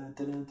 You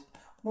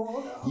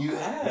have? Yeah,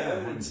 I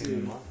haven't seen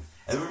him live.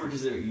 I remember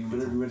because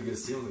whenever we went to go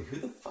see him, I was like,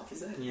 who the fuck is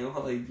that? And you're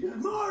like,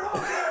 Mortal!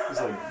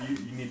 It's like, you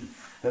need...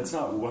 That's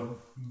not what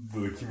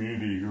the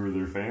community who are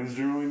their fans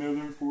generally know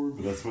them for,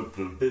 but that's what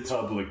the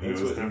public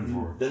knows them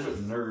for. That's what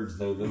nerds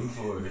know them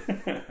for.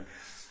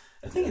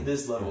 I think at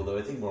this level, though,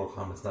 I think Mortal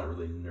Kombat's not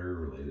really nerd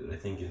related. I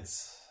think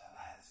it's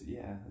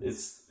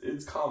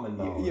common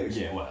knowledge.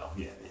 Yeah.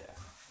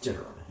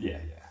 Generally. Yeah.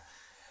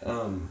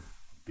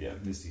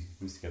 Misty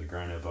got to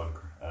grind up on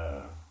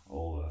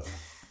old.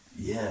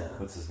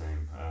 What's his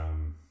name?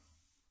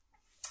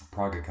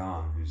 Praga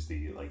Khan, who's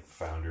the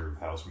founder of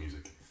house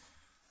music.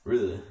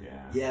 Really?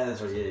 Yeah. Yeah,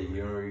 that's right. Yeah,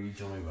 you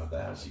told me about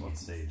that. On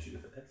stage.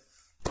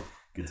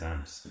 Good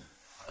times.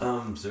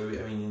 So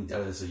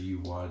you said you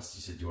watched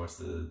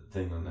the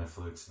thing on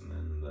Netflix and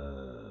then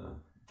the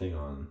thing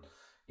on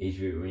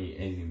HBO.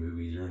 Any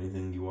movies or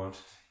anything you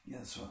watched?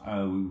 Yeah, so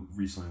we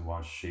recently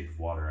watched Shape of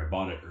Water. I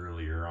bought it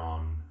earlier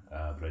on,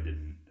 but I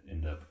didn't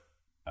end up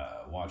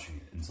watching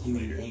it until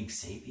later. You mean Abe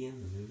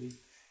Sapien, the movie?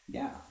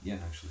 Yeah,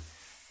 actually.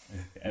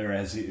 Or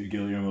as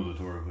Guillermo del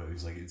Toro, but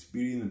he's like, it's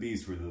Beauty and the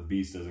Beast, where the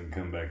beast doesn't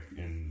come back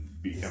and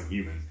become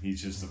human.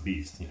 He's just a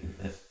beast.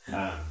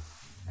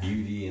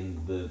 Beauty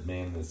and the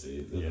man that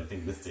stays. I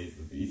think that stays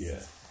the beast.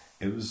 Yeah,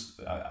 it was.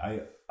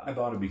 I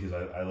bought it because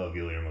I love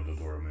Guillermo del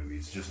Toro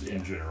movies, just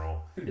in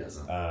general. Who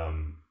doesn't?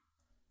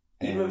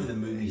 Even if the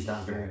movie's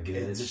not very good,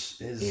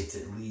 it's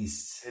at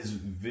least his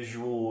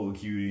visual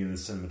acuity and the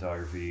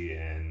cinematography,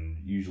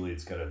 and usually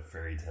it's got a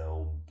fairy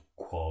tale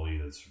quality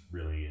that's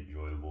really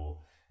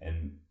enjoyable.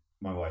 And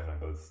my wife and I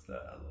both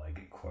like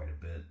it quite a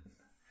bit.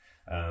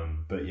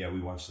 But yeah,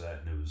 we watched that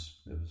and it was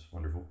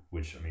wonderful.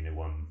 Which it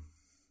won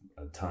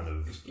a ton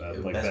of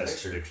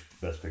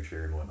best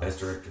picture and whatnot. Best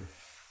director.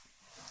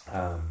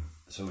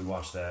 So we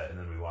watched that, and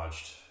then we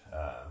watched.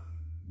 I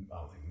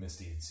don't think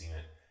Misty had seen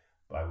it,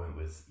 but I went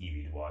with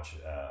Evie to watch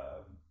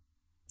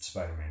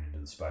Spider-Man Into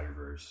the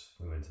Spider-Verse.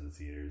 We went to the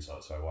theaters,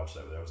 so I watched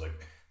that. I was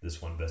like,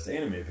 this one best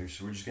animated picture.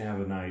 So we're just gonna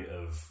have a night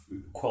of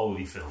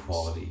quality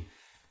films.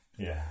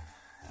 Yeah.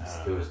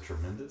 It was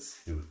tremendous.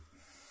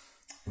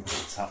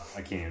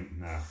 I can't.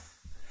 No.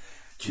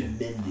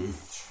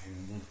 Tremendous.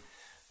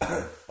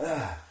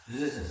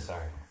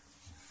 Sorry.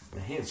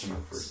 My hands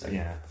shook for a second.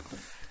 Yeah.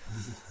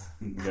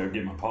 Gotta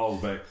get my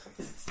paws back.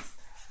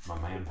 My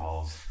man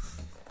paws.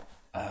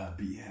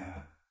 But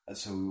yeah.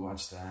 So we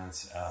watched that.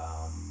 Is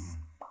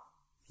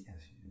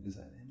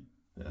that him?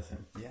 That's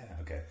him. Yeah,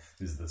 okay.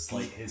 There's the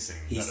slight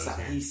hissing. He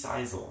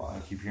sighs a lot. I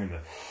keep hearing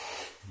the...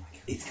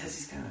 It's because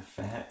he's kind of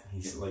fat.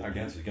 He's I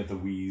guess you got the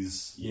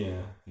wheeze.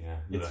 Yeah.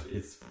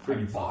 It's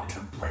pretty funny.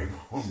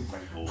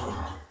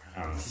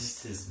 It's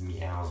just his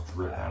meows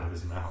drip out of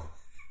his mouth.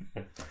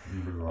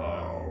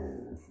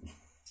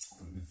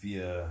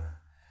 Via...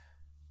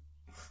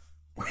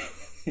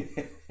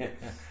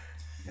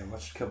 I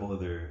watched a couple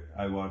other...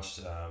 I watched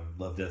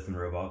Love, Death, and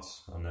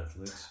Robots on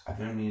Netflix. I've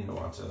been needing to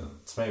watch it.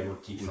 Somebody will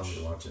keep telling me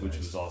to watch it. Which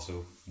was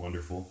also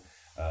wonderful.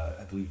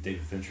 I believe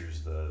David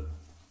Fincher's the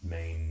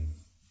main...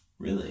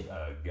 Really?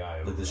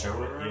 Guy. Like the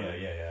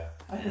showrunner? Yeah.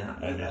 I did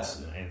not know that. It's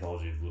an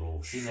anthology of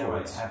little shorts. Now I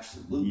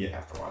absolutely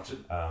have to watch it.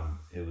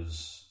 It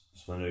was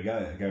splendid.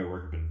 A guy at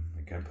work had been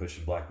kind of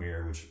pushing Black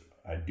Mirror, which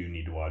I do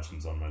need to watch and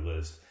it's on my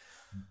list.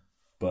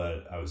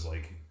 But I was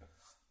like...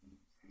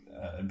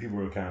 people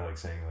were kind of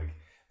saying,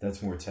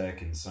 that's more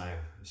tech and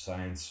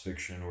science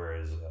fiction,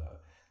 whereas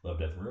Love,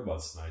 Death, and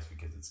Robots is nice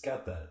because it's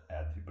got that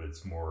attitude, but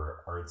it's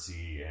more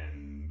artsy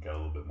and got a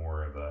little bit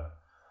more of a...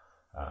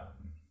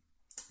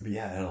 but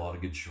yeah, it had a lot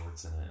of good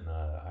shorts in it, and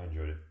I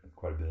enjoyed it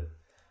quite a bit.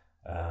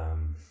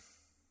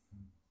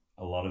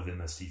 A lot of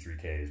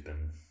MST3K has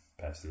been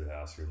passed through the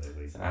house here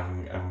lately. I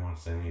haven't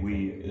watched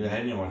anything.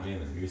 I didn't watch any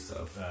of the new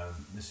stuff.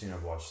 This year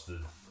I've watched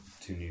the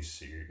two new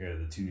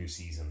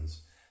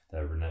seasons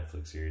that were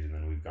Netflix series, and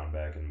then we've gone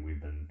back and we've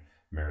been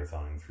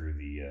marathoning through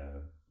the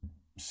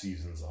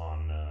seasons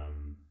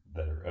on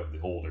that are of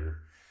the older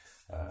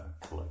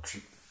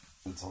collection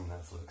that's on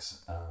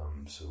Netflix.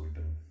 So we've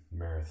been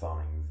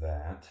marathoning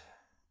that.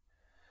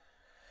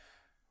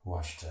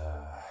 Watched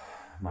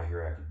My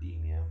Hero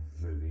Academia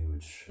movie,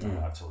 which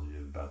I've told you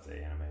about the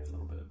anime a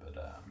little bit, but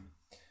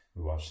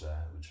we watched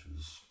that, which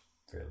was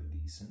fairly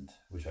decent,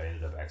 which I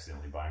ended up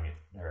accidentally buying it,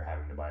 or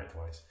having to buy it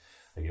twice.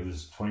 Like, it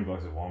was $20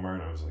 at Walmart,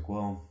 and I was like,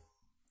 well,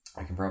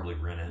 I can probably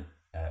rent it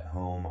at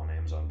home on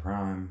Amazon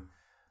Prime.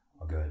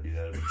 I'll go ahead and do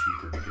that a bit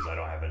cheaper because I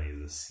don't have any of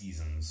the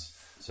seasons,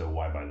 so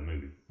why buy the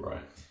movie?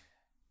 Right.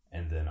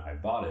 And then I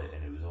bought it,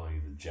 and it was only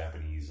the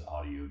Japanese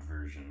audioed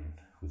version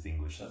with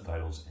English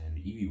subtitles, and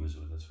Evie was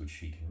with us, which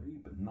she can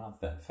read, but not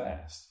that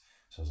fast.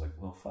 So I was like,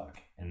 well,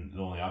 fuck. And the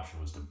only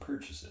option was to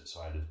purchase it, so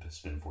I had to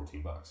spend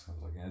 $14. I was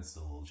like, it's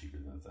still a little cheaper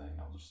than the thing.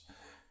 I'll just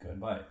go ahead and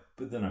buy it.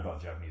 But then I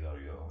bought Japanese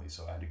audio only,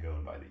 so I had to go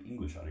and buy the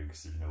English audio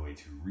because there's no way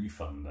to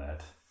refund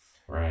that.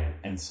 Right.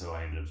 And so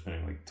I ended up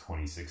spending like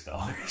 $26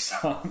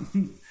 on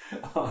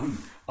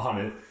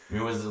it. I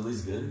mean, was it at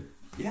least good?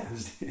 Yeah,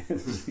 it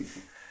was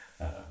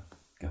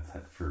got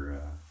that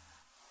for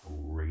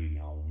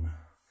Radeon.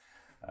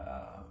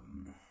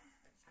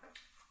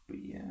 But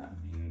yeah,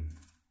 I mean,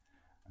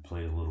 I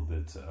played a little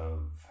bit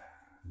of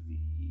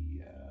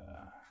the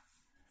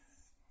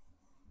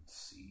let's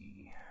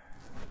see,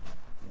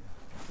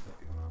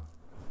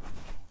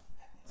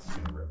 it's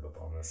gonna rip up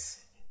on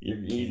this.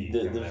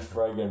 There's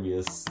probably gonna be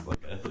a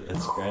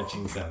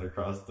scratching sound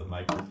across the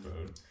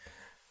microphone.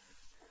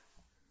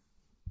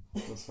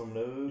 Some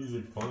notes. He's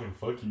like, fine,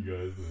 fuck you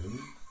guys then.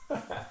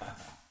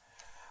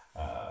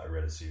 I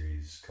read a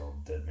series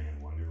called Dead Man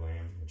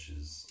Wonderland, which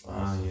is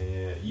awesome.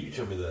 Yeah. You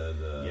showed me the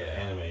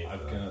anime.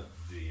 I've got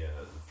the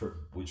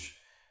which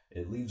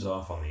it leaves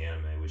off on the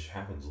anime, which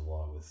happens a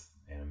lot with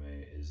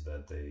anime, is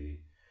that they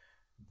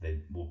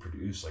will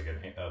produce like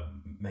a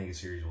mega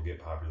series will get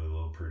popular.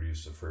 They'll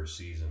produce the first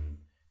season,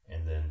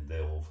 and then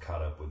they'll have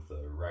caught up with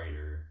the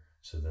writer.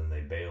 So then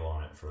they bail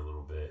on it for a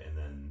little bit, and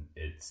then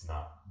it's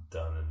not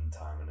done in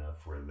time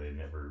enough where they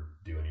never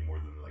do any more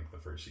than like the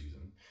first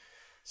season.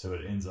 So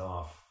it ends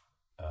off.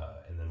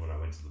 And then when I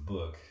went to the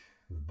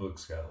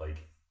book's got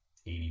like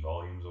 80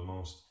 volumes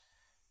almost.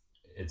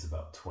 It's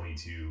about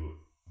 22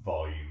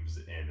 volumes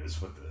in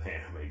is what the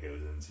anime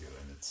goes into,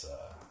 and it's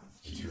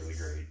really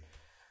great.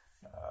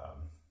 I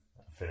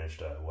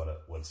finished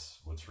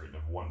what's written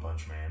of One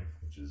Punch Man,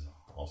 which is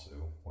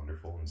also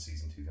wonderful, and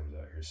season 2 comes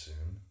out here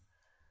soon.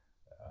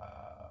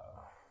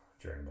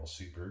 Dragon Ball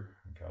Super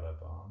I caught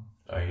up on.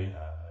 Oh yeah,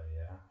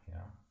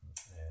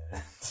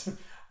 and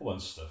a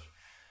bunch of stuff.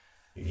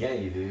 Yeah,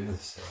 you do.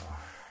 So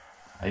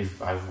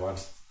I've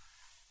watched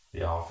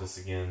The Office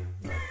again.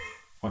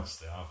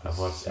 I've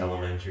watched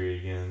Elementary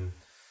again.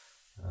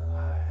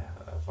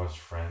 I've watched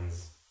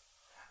Friends.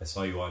 I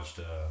saw you watched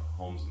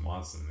Holmes and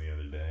Watson the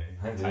other day.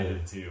 I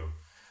did too.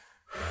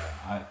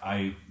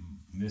 I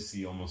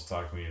Missy almost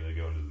talked me into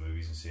going to the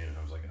movies and seeing it. And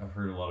I was like, I've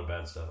heard a lot of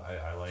bad stuff.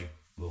 I like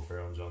Will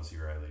Ferrell and John C.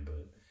 Reilly,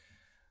 but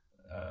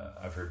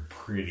I've heard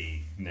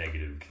pretty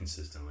negative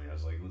consistently. I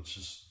was like,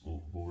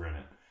 we'll rent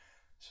it.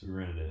 So we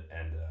rented it,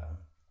 and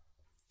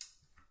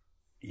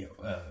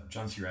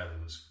John C. Reilly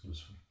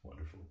was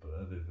wonderful, but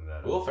other than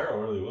that, Will Ferrell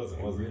really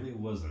wasn't. Really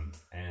wasn't,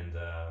 and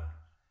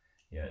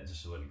it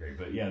just wasn't great.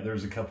 But yeah, there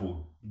was a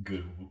couple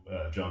good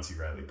John C.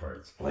 Reilly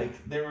parts.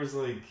 Like there was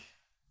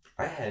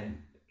I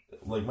had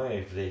my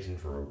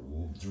expectations were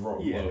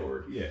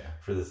lowered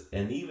for this,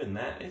 and even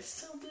that it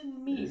still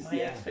didn't meet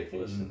my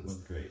expectations.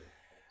 Wasn't great.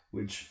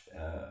 Which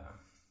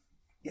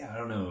I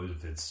don't know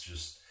if it's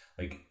just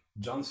like.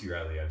 John C.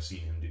 Reilly, I've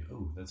seen him do.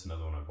 Oh, that's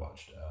another one I've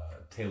watched.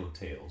 Tale of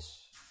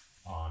Tales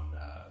on.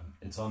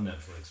 It's on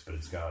Netflix, but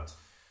it's got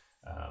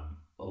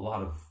a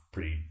lot of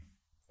pretty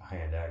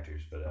high-end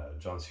actors. But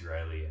John C.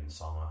 Reilly and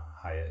Salma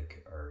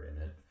Hayek are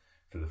in it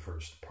for the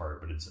first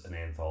part. But it's an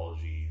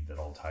anthology that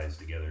all ties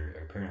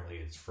together. Apparently,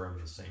 it's from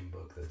the same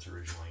book that's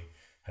originally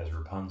has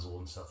Rapunzel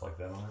and stuff like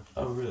that on it.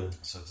 Oh, really?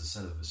 So it's a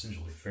set of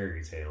essentially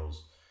fairy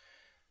tales,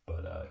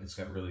 but it's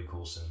got really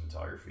cool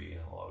cinematography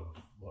and a lot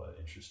of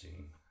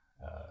interesting.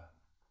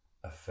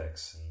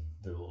 Effects and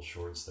their little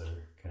shorts that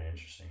are kind of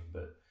interesting,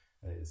 but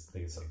I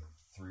think it's like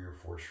 3 or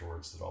 4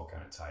 shorts that all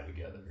kind of tie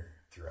together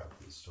throughout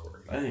the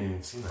story. I didn't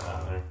even see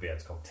that. Yeah,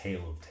 it's called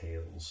Tale of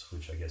Tales,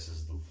 which I guess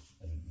is the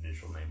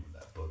initial name of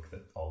that book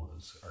that all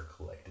those are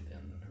collected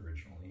in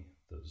originally,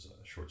 those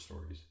short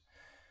stories.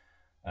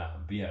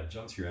 But yeah,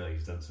 John C.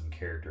 Reilly's done some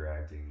character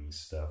acting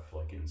stuff,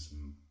 like in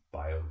some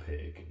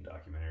biopic and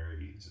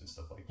documentaries and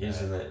stuff like that. He's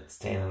in that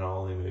Stan and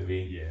Ollie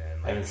movie. Yeah,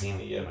 and I haven't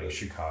seen it yet. Like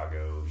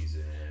Chicago, he's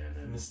in,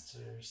 Mr.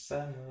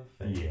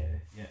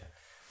 Cellophane. Yeah.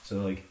 So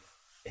like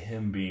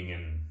him being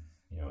in,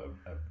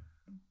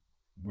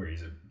 where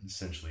he's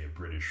essentially a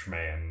British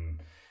man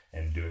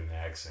and doing the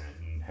accent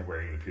and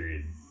wearing the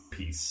period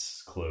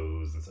piece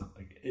clothes and stuff,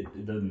 like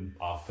it doesn't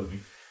off-put me.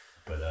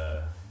 But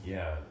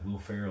Will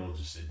Ferrell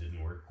it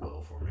didn't work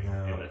well for me.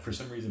 No. And for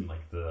some reason,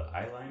 like the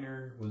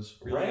eyeliner was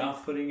really Right?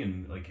 off-putting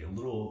and like a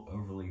little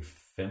overly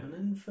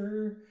feminine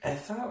for I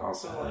thought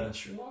also like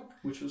Sherlock,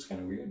 which was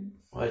kind of weird.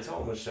 Well, I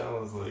told Michelle, I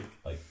was like,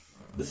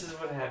 this is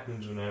what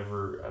happens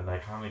whenever an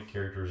iconic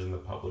character is in the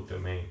public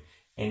domain.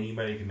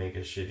 Anybody can make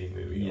a shitty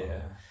movie.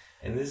 Yeah.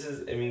 And this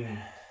is, I mean,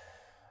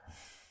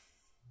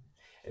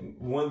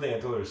 one thing I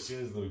told her as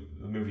soon as the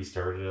movie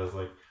started, I was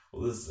like,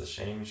 well, this is a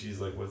shame. And she's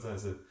like, what's that? I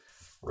said,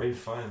 Ray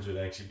Fiennes would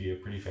actually be a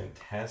pretty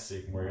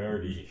fantastic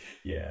Moriarty.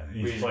 Yeah,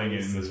 he's playing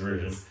it in this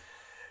version.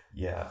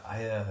 Yeah,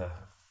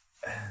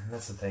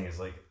 that's the thing is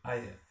like,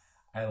 I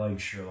like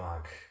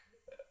Sherlock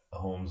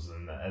Holmes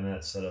and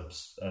that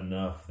setup's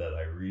enough that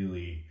I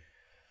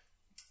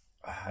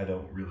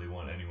don't really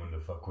want anyone to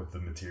fuck with the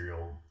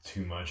material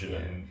too much.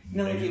 And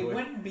no, like it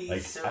wouldn't be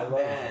so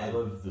bad. I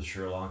love the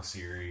Sherlock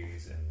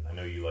series, and I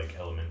know you like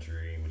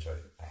Elementary, which I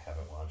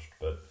haven't watched,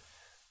 but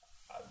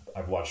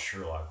I've watched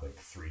Sherlock like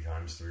 3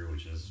 times through,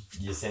 which is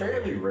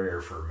fairly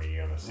rare for me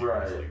on a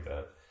series like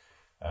that.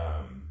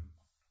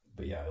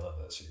 But yeah, I love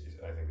that series.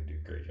 I think they do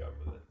a great job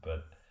with it.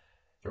 But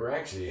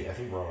I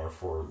think we're on our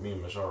 4th. Me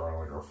and Michelle are on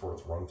like our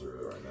 4th run through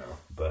it right now.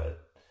 But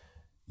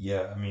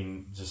yeah, I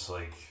mean, just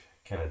like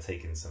kind of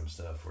taking some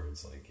stuff where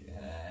it's like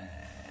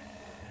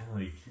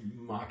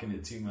mocking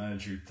it too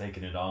much or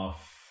taking it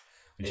off.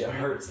 It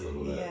hurts a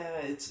little bit.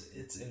 Yeah,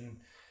 it's in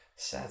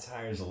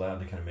satire is allowed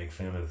to kind of make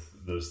fun of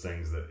those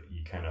things that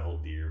you kind of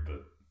hold dear,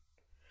 but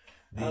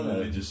I don't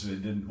know,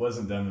 it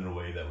wasn't done in a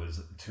way that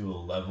was to a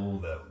level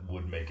that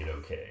would make it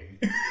okay.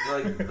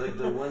 like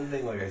the one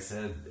thing, like I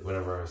said,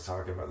 whenever I was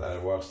talking about that, I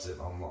watched it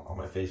on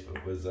my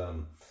Facebook, was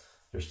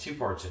there's 2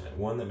 parts in it.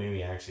 One that made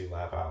me actually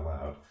laugh out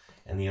loud,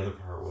 and the other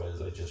part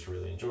was I just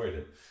really enjoyed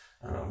it.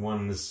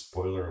 One is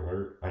spoiler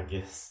alert, I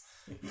guess,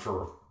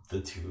 for the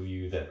 2 of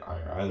you that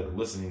are either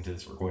listening to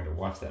this or going to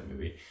watch that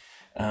movie.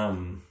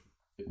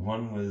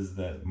 One was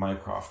that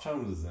Mycroft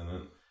Holmes is in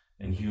it,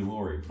 and Hugh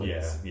Laurie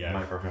plays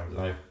Mycroft Holmes.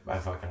 And I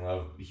fucking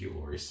love Hugh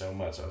Laurie so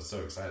much. I was so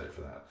excited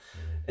for that.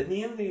 Mm-hmm. And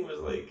the other thing was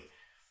like,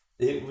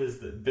 it was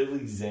that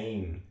Billy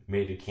Zane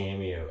made a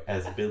cameo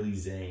as Billy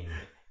Zane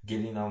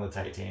getting on the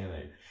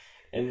Titanic.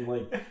 And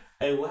like,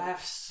 I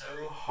laughed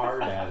so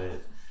hard at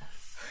it.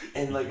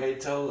 And like, I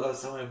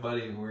was telling my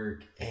buddy at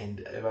work and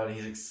about it,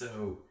 he's like,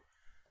 so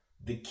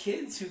the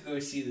kids who go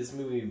see this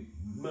movie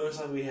most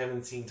likely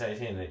haven't seen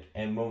Titanic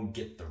and won't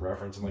get the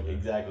reference. I'm like,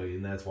 exactly,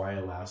 and that's why I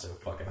laugh so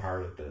fucking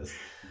hard at this.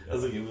 I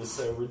was like, it was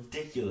so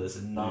ridiculous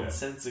and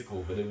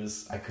nonsensical, but I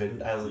was like,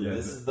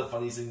 this is the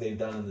funniest thing they've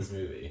done in this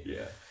movie.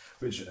 Yeah.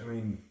 Which, I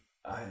mean,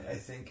 I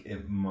think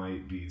it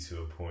might be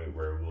to a point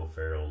where Will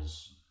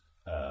Ferrell's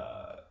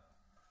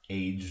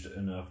aged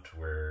enough to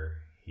where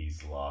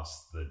he's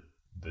lost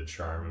the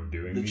charm of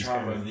doing the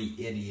charm of the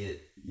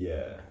idiot.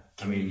 Yeah.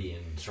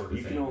 Comedian sort of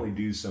thing. You can only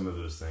do some of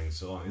those things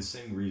so long. It's the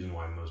same reason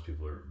why most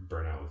people are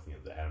burnt out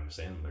with the Adam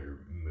Sandler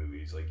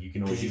movies. Like, you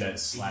can only do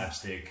that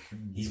slapstick.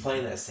 He's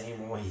playing that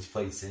same role he's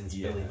played since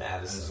Billy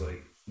Madison.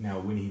 Like, now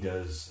when he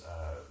does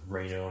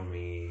Rain on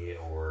Me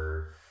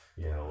or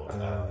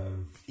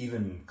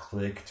even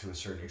Click to a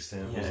certain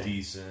extent was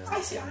decent.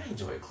 I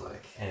enjoy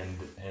Click and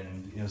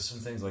some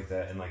things like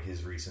that, and like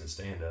his recent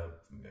stand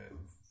up.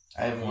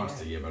 I haven't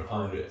watched it yet, but I've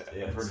heard it.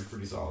 I've heard it's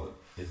pretty solid.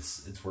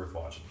 It's worth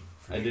watching.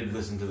 I did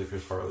listen to the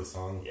Chris Farley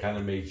song. Kind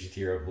of made you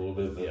tear up a little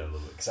bit. But yeah, a little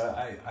bit. Because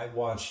I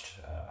watched.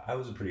 I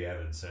was a pretty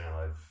avid Saturday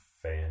Night Live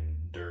fan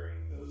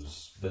during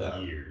those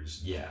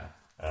years. Yeah.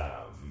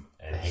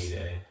 And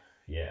heyday.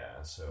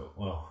 Yeah. So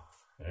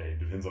it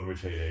depends on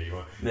which heyday you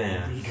want.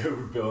 Man,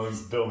 you go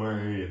with Bill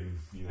Murray and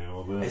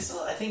all that.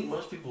 I think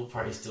most people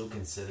probably still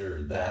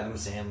consider the Adam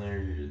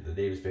Sandler, the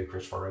David Spade,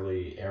 Chris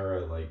Farley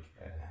era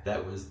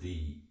that was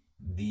the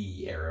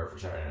era for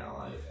Saturday Night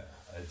Live.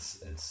 Yeah.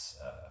 It's.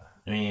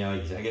 I mean, I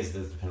guess it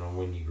does depend on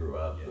when you grew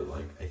up,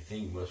 but I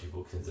think most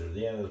people consider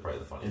that's probably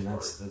the funniest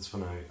part. That's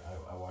when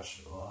I watched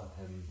it a lot,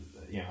 and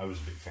I was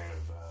a big fan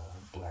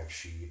of Black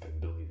Sheep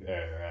and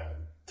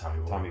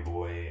Tommy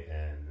Boy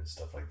and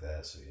stuff like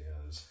that. So it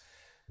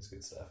was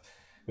good stuff.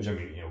 Which I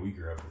mean, we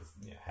grew up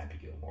with Happy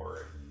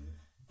Gilmore.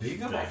 If you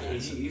go back,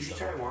 if you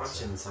try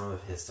watching some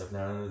of his stuff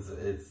now, and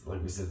it's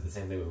like we said, the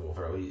same thing with Will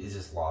Ferrell. It's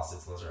just lost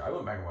its luster. I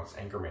went back and watched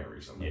Anchorman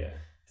recently. Yeah,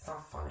 it's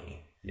not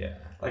funny. Yeah,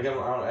 I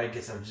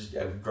guess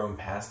I've grown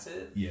past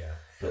it. Yeah,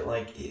 but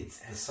it's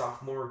the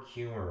sophomore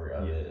humor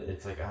of it.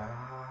 It's like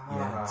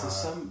yeah. To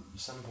some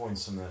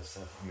points, some of that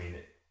stuff. I mean,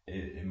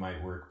 it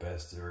might work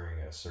best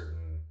during a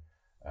certain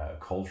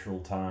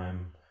cultural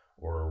time,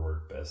 or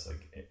work best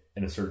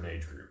in a certain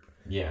age group.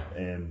 Yeah,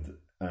 and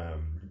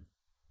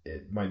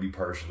it might be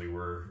partially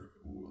we're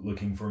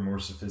looking for more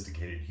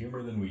sophisticated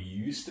humor than we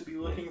used to be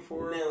looking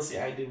for. No, see,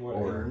 I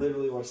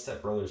literally watched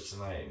Step Brothers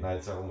tonight, and I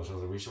told him, I was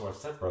like, we should watch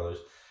Step Brothers.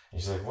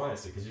 And she's like, why? I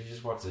said, because we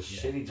just watched a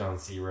shitty John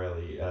C.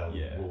 Reilly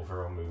Will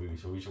Ferrell movie,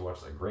 so we should watch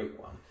a great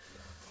one.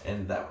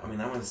 And that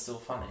one's still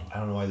funny. I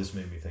don't know why this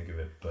made me think of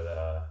it, but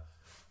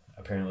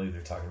apparently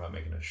they're talking about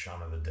making a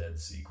Shaun of the Dead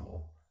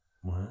sequel.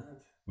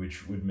 What?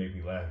 Which would make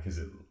me laugh because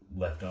it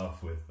left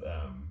off with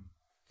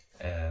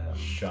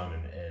Sean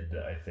and Ed,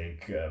 I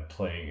think,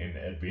 playing and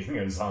Ed being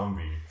a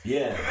zombie.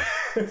 Yeah.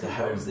 So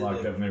how was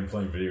locked up in there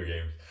playing video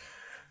games.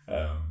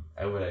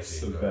 I would actually.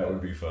 So that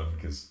would be fun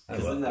because I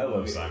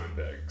love Simon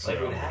Pegg. So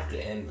it would have to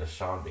end with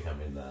Sean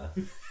becoming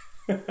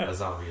a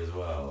zombie as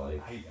well.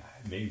 Like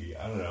maybe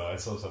I don't know. I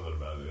saw something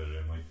about it the other day.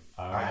 I'm like,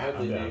 I hope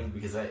they do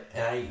because I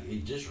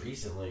just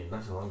recently,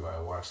 not too long ago, I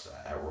watched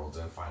At World's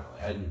End finally.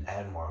 I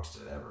hadn't watched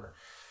it ever.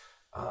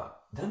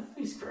 That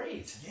movie's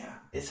great. Yeah,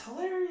 it's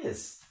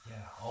hilarious.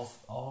 Yeah,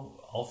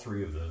 all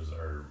three of those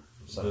are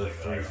something. The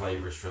Three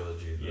Flavors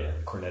trilogy. The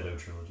Cornetto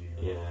trilogy.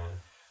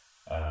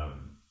 Yeah.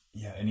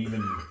 Yeah, and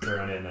even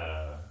throwing in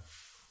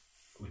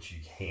which you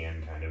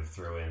can kind of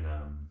throw in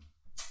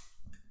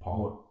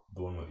Paul.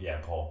 The one with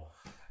Paul.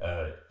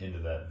 Into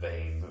that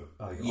vein.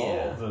 All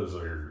of those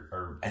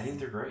are I think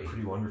they're great.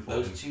 Pretty wonderful.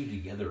 Those two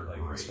together are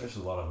great.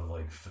 Especially a lot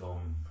of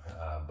film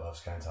buffs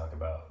kind of talk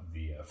about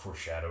the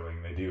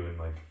foreshadowing they do in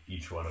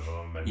each one of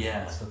them and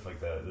stuff like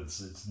that.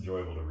 It's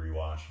enjoyable to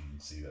rewatch and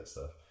see that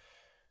stuff.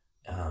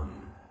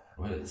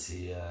 What did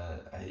see?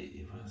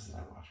 What else did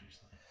I watch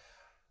recently?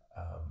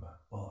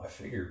 Well, I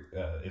figure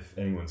if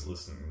anyone's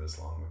listening this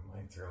long, we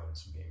might throw in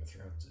some Game of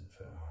Thrones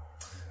info.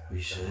 We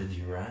should.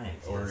 You're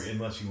right. Or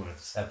unless you want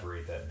to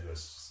separate that into a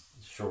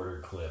shorter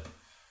clip.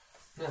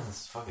 No,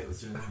 fuck it.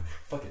 Let's do it.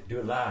 Fuck it. Do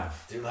it live.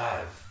 Do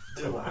live.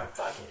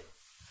 Fuck it.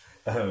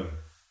 So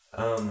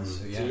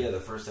the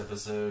first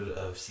episode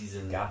of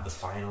the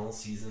final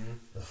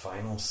season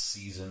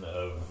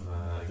of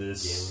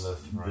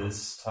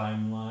this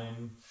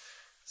timeline,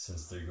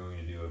 since they're going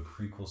to do a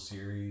prequel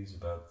series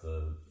about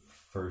the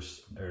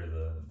first or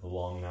the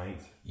long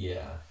night.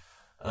 Yeah.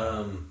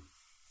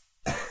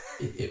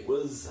 It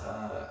was.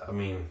 I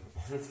mean,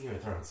 it's Game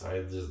of Thrones, so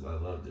I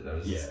loved it. I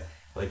was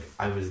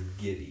I was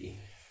giddy.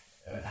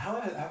 How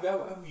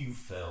have you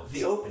felt?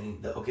 The opening.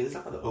 Let's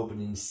talk about the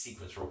opening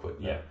sequence real quick.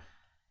 Yeah.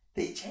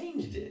 They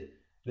changed it.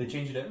 They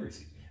change it every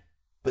season.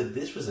 But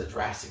this was a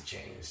drastic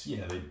change.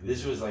 Yeah.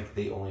 This was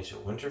they only show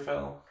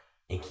Winterfell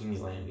and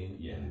King's Landing.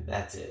 Yeah. And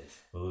that's it.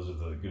 Well, those are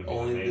going to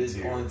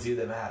be only two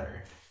that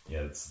matter.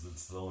 Yeah, it's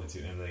the only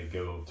two, and they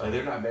go.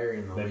 They're not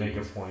burying the. They make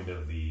a point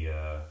of the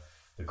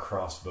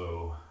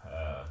crossbow,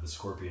 the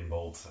scorpion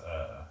bolt,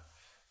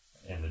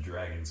 and the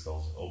dragon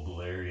skulls. Old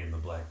Balerion and the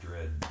Black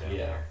Dread down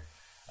there.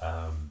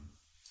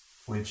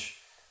 Which,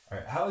 all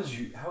right, how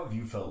have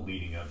you felt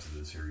leading up to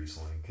this here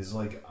recently? Because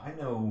I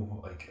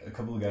know a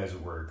couple of guys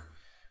at work,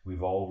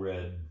 we've all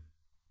read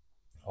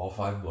all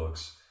 5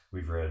 books.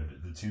 We've read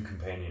the 2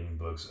 companion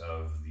books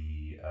of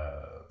the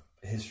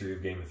History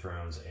of Game of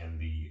Thrones and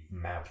the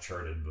map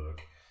charted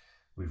book.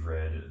 We've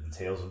read the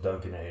Tales of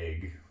Dunk and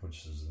Egg,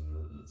 which is in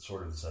the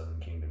Sword of the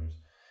Seven Kingdoms,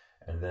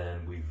 and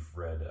then we've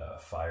read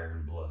Fire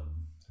and Blood,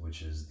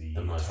 which is the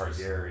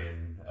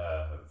Targaryen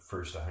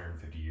first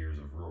 150 years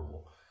of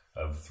rule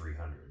of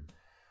 300,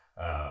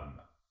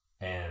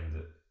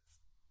 and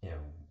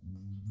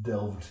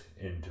delved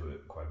into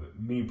it quite a bit.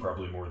 Me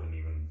probably more than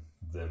even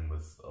them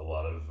with a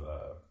lot of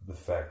the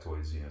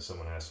factoids.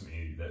 Someone asked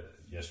me that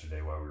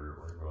yesterday while we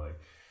were like,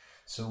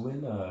 so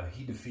when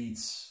he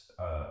defeats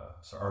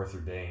Sir Arthur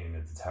Dayne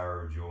at the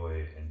Tower of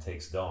Joy and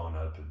takes Dawn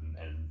up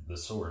and the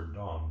sword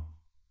Dawn,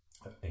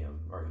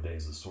 Arthur Dayne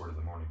is the sword of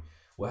the morning.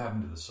 What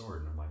happened to the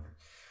sword? And I'm like,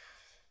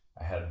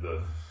 I had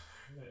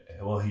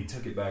he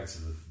took it back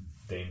to the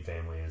Dane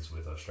family and it's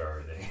with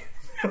Ashara Dayne.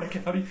 How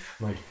do you?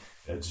 I'm like,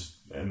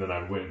 and then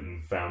I went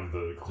and found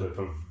the clip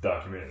of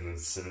document and then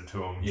sent it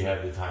to him. You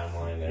have the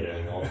timeline and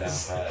everything all down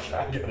pat.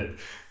 I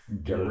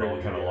got it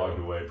all kind of logged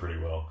away pretty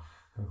well.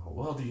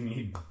 Well, do you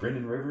need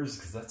Brendan Rivers?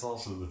 Because that's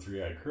also the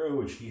Three-Eyed Crow,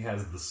 which he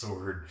has the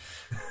sword,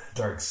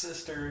 Dark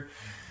Sister,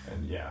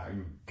 and I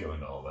can go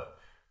into all that.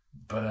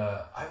 But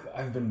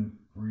I've been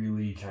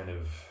really kind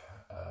of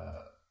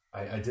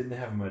I didn't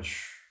have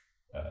much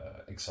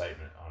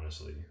excitement,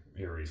 honestly,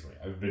 here recently.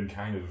 I've been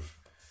kind of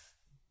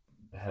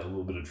had a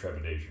little bit of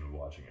trepidation of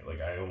watching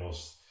it. I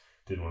almost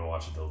didn't want to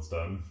watch it till it's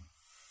done.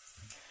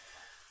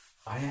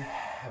 I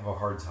have a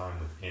hard time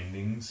with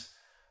endings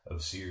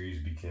of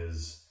series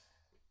because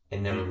it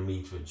never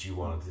meets what you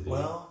wanted to do.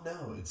 Well,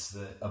 no, it's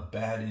that a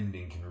bad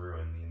ending can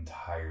ruin the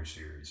entire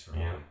series for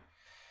me.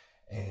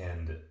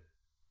 And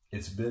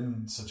it's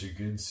been such a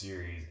good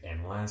series,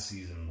 and last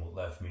season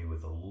left me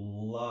with a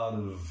lot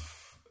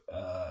of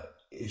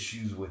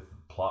issues with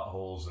plot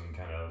holes and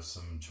kind of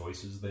some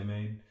choices they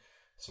made.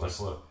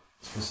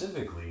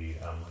 Specifically,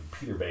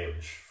 Peter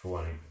Baelish, for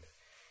one.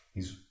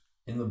 He's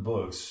in the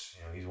books,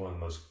 he's one of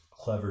the most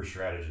clever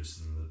strategist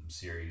in the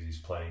series. He's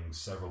playing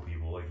several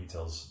people. He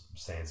tells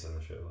Sansa in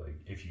the show,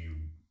 if you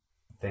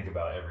think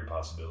about every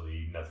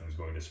possibility, nothing's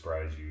going to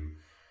surprise you,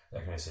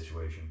 that kind of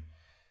situation.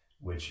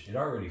 Which it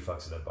already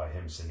fucks it up by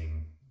him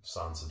sending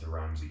Sansa to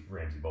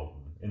Ramsay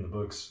Bolton in the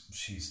books,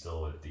 she's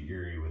still at the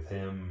Eyrie with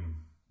him.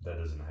 That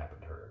doesn't happen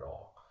to her at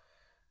all.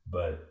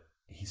 But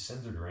he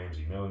sends her to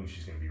Ramsay knowing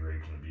she's going to be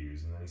raped and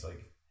abused. And then he's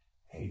like,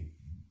 hey,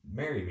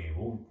 marry me.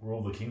 We'll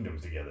rule the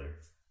kingdoms together.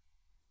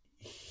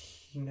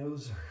 He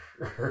knows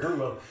her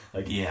well.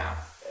 Like, yeah.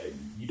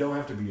 You don't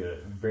have to be a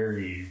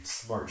very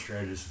smart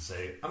strategist to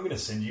say, I'm going to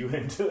send you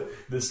into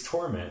this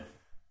torment.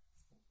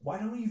 Why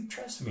don't you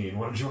trust me and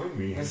want to join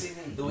me? Because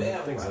the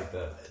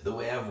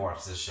way I've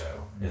watched this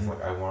show is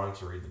like I wanted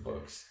to read the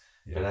books,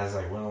 but as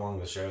I went along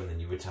the show, and then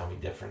you would tell me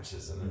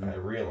differences, and then I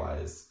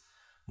realized,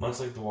 much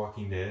like The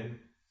Walking Dead,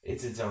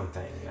 it's its own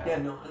thing now. Yeah,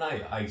 no, and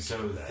I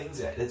so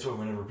that's why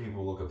whenever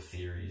people look up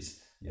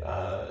theories,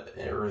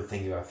 or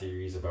think about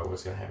theories about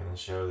what's going to happen in the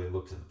show, they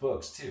look to the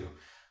books too.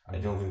 I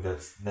don't think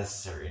that's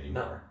necessary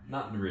anymore.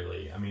 Not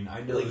really. I mean,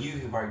 I know like you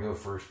can probably go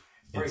first.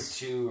 Probably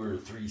 2 or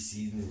 3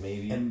 seasons,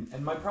 maybe.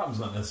 And my problem's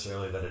not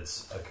necessarily that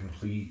it's a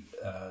complete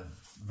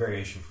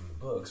variation from the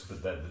books,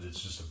 but that it's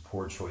just a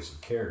poor choice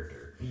of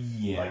character.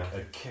 Yeah. Like,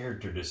 a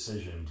character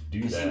decision to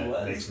do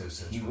that makes no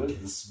sense. He was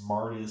the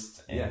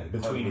smartest. And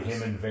between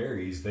him and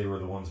Varys, they were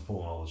the ones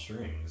pulling all the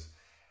strings.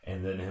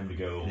 And then him to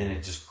go... And then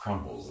it just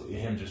crumbles.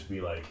 Him just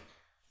be like,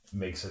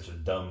 make such a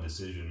dumb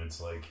decision. It's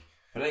like...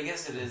 But I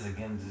guess it is,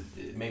 again,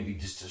 maybe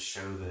just to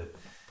show that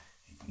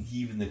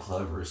even the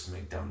cleverest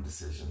make dumb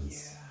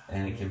decisions. Yeah.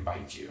 And it can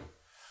bite you.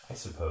 I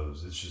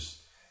suppose. It's just...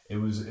 It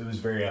was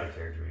very out of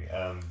character to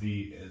me.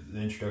 The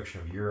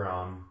introduction of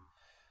Euron,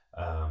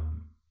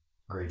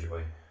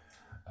 Greyjoy.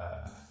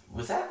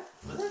 That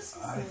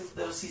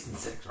was season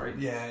 6, right?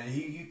 Yeah,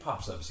 he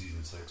pops up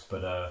season 6,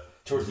 but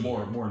towards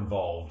more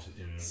involved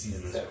in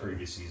this 7.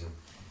 previous season.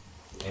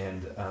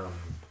 And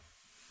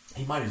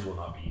he might as well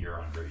not be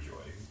Euron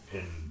Greyjoy.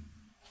 And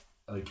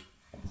like,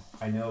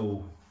 I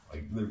know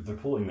like they're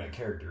pulling that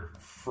character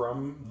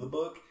from the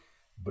book,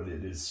 but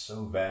it is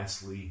so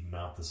vastly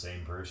not the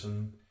same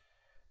person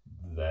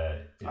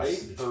that I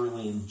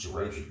thoroughly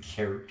enjoy the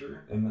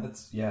character, and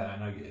that's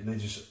and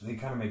they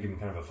kind of make him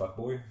kind of a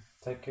fuckboy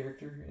type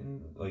character,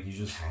 and like he's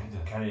just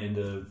kind of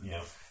into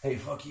hey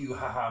fuck you,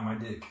 haha my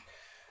dick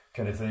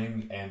kind of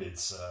thing, and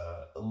it's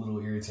a little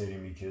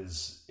irritating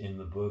because in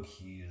the book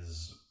he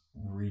is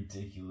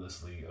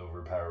ridiculously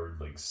overpowered,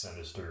 like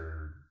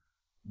sinister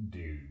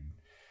dude.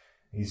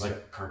 He's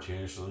like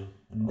cartoonishly.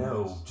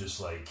 No,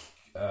 just like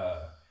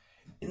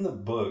in the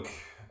book,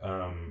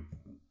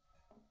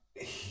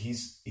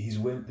 he's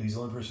the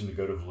only person to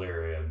go to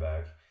Valyria and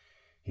back.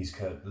 He's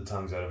cut the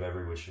tongues out of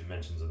every witch he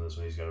mentions in this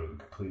one. He's got a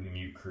completely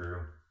mute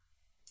crew.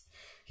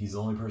 He's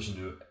the only person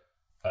to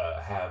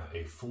have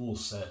a full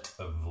set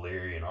of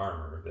Valyrian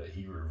armor that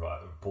he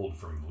pulled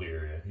from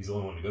Valyria. He's the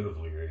only one to go to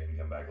Valyria and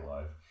come back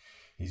alive.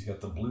 He's got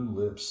the blue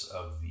lips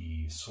of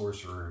the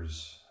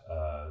sorcerers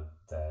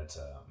that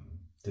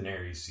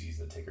Daenerys sees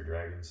that take her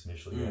dragons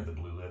initially. They have the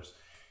blue lips.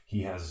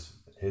 He has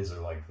his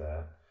are like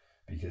that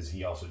because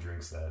he also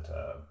drinks that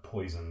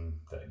poison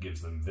that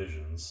gives them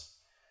visions.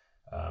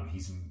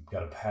 He's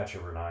got a patch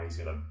over an eye. He's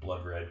got a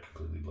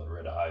completely blood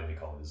red eye. They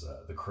call his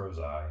the crow's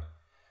eye.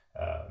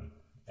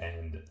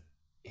 And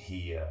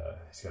he's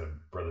got a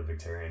brother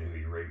Victorian who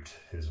he raped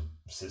his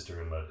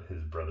sister and let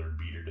his brother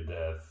beat her to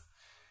death.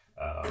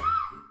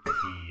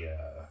 He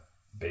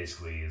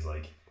basically is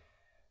like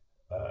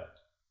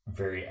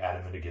very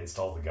adamant against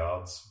all the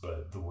gods,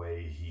 but the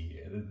way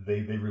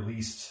they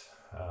released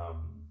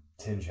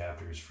 10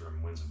 chapters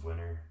from Winds of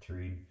Winter to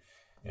read,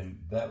 and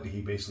that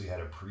he basically had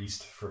a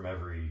priest from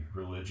every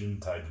religion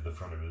tied to the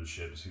front of his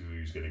ships who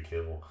he was going to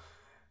kill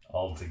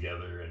all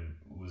together, and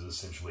was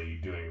essentially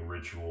doing a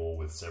ritual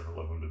with several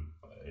of them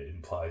it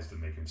implies to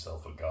make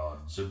himself a god.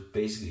 So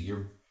basically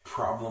your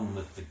problem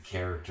with the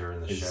character in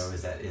the show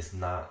is that it's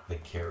not the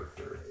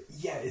character.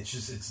 Yeah, it's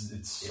just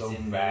it's so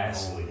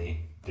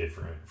vastly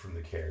different from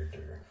the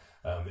character.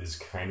 It's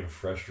kind of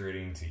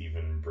frustrating to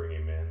even bring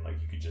him in.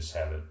 Like you could just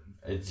have it.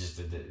 It's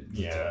just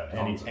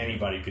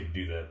anybody could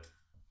do that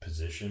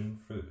position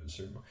for a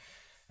certain.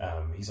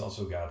 He's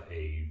also got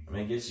a. I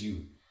mean, I guess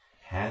you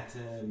had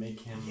to make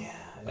him. Yeah,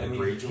 I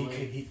mean,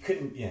 he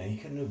couldn't. Yeah, he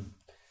couldn't have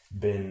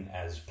been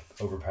as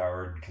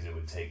overpowered because it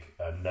would take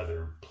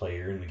another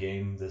player in the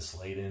game this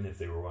late in if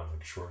they were wanting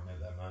to shorten it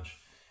that much.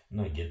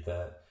 And I get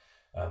that.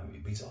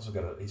 But he's also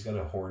got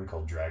a horn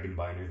called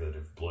Dragonbinder that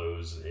if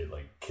blows it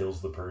like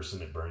kills the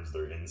person, it burns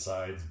their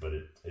insides, but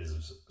it is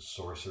a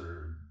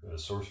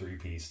sorcery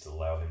piece to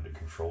allow him to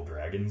control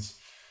dragons.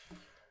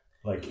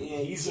 Like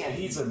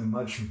he's a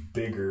much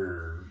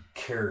bigger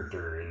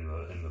character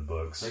in the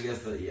books. So I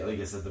guess like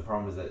I said, the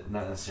problem is that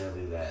not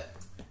necessarily that.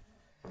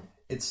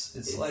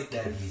 It's like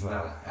that he's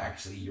not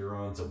actually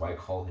Euron, so why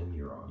call him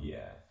Euron?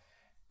 Yeah,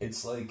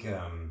 it's like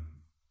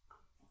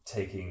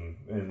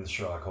taking in the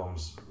Sherlock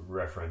Holmes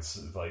reference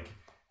of like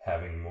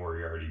having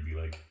Moriarty be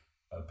like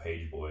a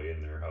page boy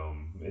in their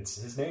home.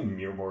 It's his name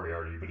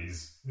Moriarty, but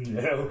he's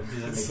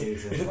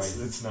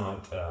it's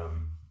not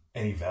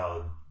any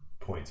valid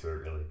point to it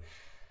really.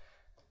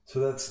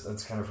 So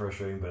that's kind of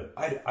frustrating, but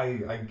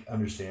I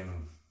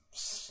understand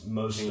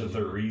most of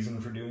the reason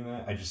for doing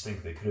that. I just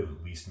think they could have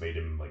at least made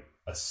him like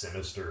a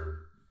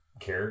sinister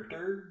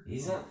character.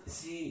 He's not.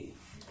 See,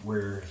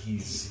 where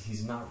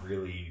he's not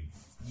really.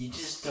 You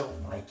just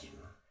don't like him.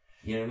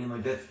 You know what I mean?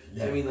 Like that's.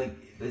 Yeah. I mean,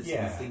 like that's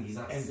the thing. He's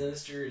not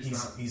sinister.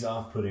 He's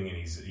off-putting, and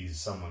he's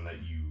someone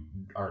that you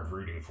aren't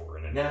rooting for.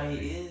 In now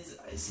he is.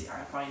 See,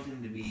 I find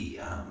him to be.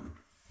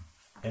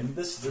 And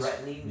this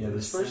threatening. Yeah,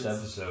 this first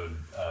episode,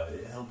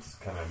 it helped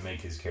kind of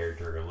make his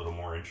character a little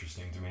more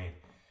interesting to me.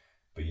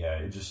 But yeah,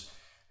 it just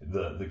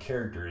the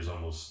character is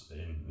almost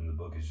in the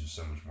book is just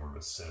so much more of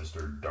a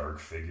sinister, dark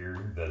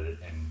figure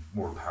and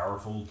more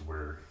powerful, to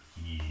where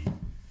he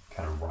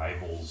kind of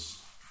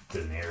rivals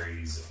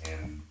Daenerys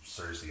and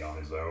Cersei on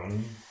his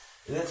own.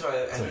 And that's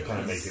why I think kind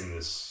of make him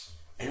this.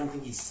 I don't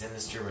think he's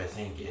sinister, but I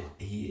think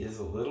he is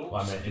a little.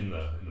 Well, I meant in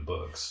the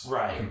books,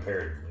 right?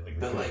 Comparatively, like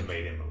they could have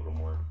made him a little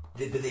more.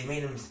 But they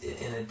made him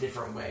in a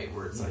different way,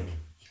 where it's like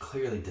he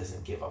clearly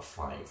doesn't give a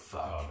flying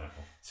fuck. Oh, no.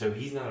 So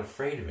he's not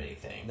afraid of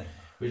anything,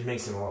 which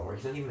makes him a lot more.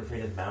 He's not even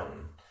afraid of the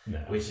mountain,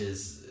 which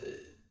is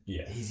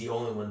he's the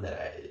only one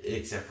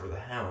except for the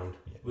Hound.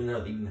 Yeah. Well, no,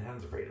 even the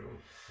Hound's afraid of him.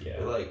 Yeah,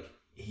 but like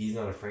he's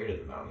not afraid of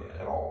the mountain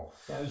at all.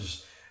 Yeah, it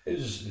was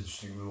just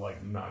interesting to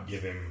like not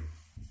give him,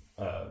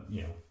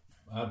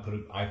 I put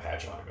an eye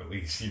patch on him at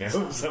least,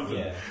 something.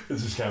 Yeah.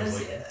 It's just kind of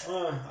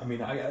like, I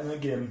mean,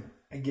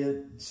 I get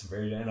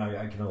severity, and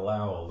I can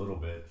allow a little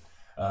bit,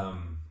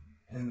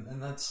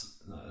 and that's,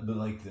 but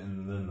like,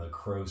 and then the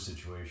crow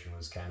situation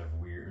was kind of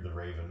weird. The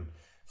Raven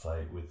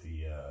fight with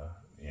the,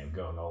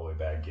 going all the way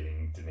back,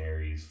 getting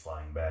Daenerys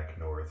flying back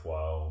north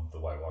while the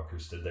White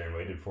Walkers stood there and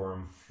waited for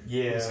him.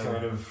 Yeah, it's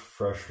kind of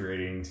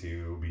frustrating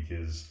too,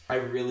 because I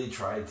really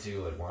tried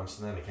to like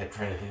watching that. I kept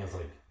trying to think. I was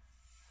like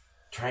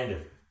trying to.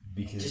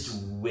 Because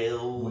just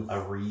a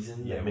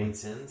reason that made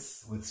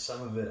sense. With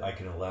some of it, I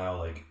can allow,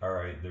 like, all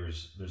right,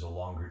 there's a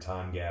longer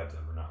time gap that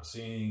we're not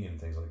seeing and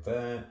things like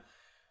that.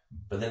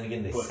 But then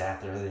again, they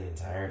sat there the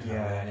entire time.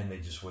 Yeah, and they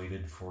just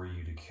waited for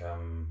you to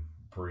come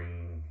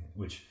bring,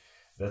 which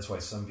that's why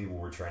some people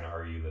were trying to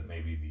argue that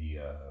maybe the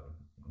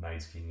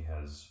Night's King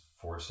has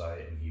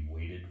foresight and he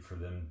waited for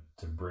them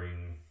to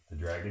bring the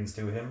dragons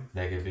to him.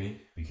 That could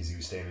be. Because he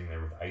was standing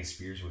there with ice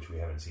spears, which we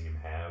haven't seen him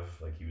have.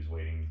 Like, he was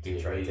waiting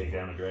to try to take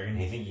down a dragon.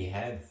 I think he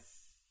had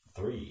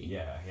 3.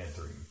 Yeah, he had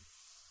 3.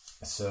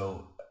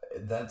 So,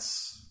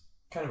 that's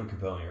kind of a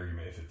compelling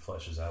argument if it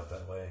fleshes out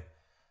that way.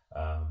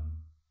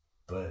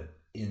 But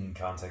in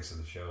context of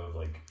the show of,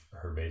 like,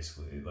 her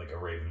basically, like, a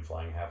raven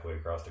flying halfway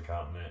across the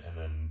continent and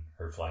then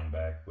her flying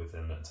back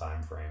within a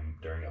time frame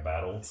during a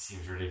battle. It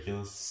seems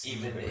ridiculous.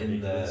 Even in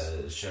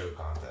the show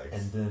context.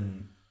 And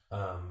then...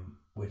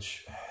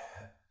 which,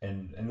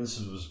 and this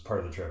was part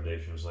of the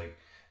trepidation, was like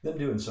them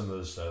doing some of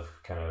this stuff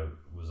kind of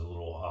was a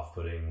little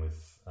off-putting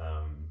with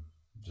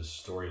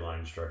just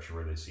storyline structure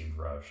where they seemed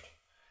rushed.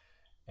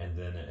 And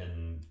then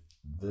in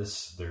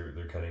this,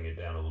 they're cutting it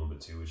down a little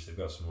bit too, which they've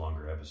got some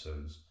longer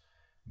episodes,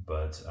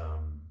 but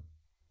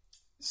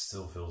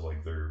still feels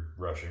like they're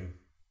rushing,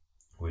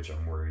 which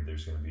I'm worried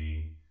there's going to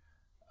be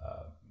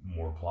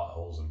more plot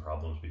holes and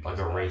problems because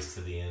like a race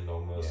to the end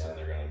almost, and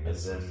they're going to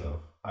miss some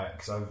stuff.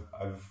 Because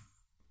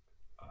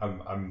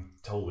I'm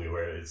totally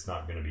aware it's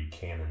not going to be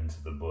canon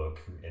to the book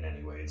in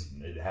any way.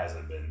 It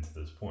hasn't been to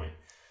this point.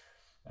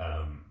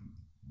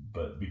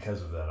 But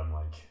because of that, I'm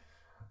like,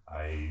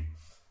 I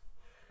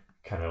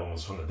kind of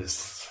almost want to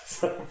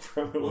distance myself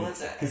from it. Well,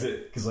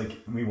 because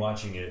like me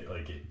watching it,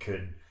 like it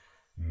could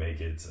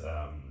make it.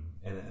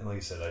 And like I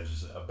said,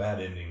 a bad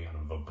ending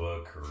of a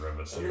book or of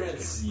a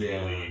series can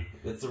really.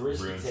 It's a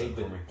risk you take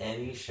with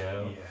any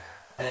show.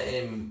 Yeah.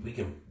 And we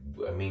can.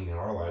 I mean, in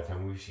our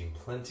lifetime, we've seen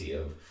plenty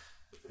of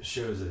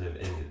shows that have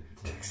ended.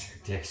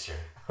 Dexter.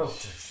 Oh,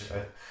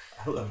 Dexter.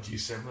 I loved you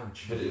so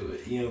much. But,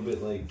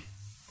 but like...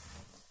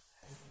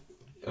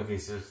 Okay,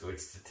 so like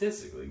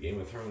statistically, Game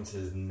of Thrones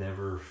has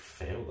never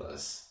failed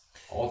us.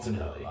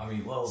 Ultimately. No, I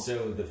mean, well...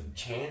 So the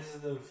chances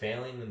of them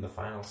failing in the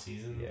final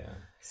season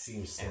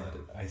seems slim.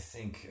 And I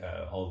think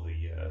all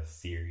the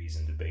theories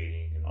and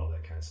debating and all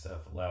that kind of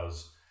stuff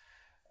allows...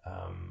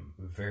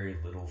 very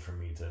little for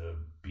me to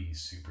be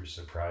super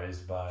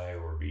surprised by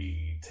or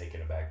be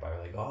taken aback by,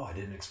 like, oh, I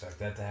didn't expect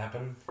that to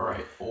happen.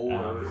 Right.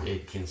 Or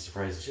it can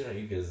surprise the shit out of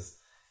you because,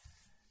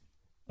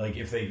 like,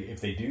 if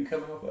they do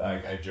come up,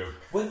 I joke.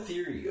 What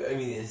theory? I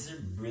mean, has there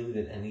really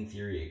been any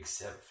theory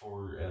except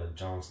for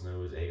Jon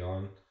Snow is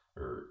Aegon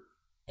or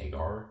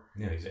Aegar?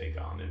 Yeah, he's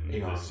Aegon in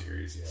this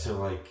series. Yeah.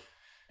 So, like,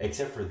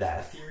 except for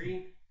that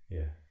theory,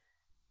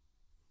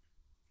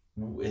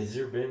 has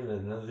there been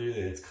another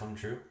theory that's come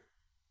true?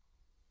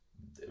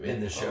 In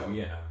the show. Oh,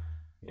 yeah.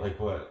 Like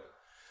what?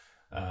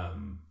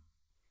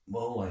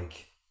 Well,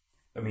 like,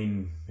 I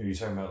mean, are you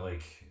talking about,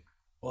 like,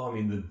 well, I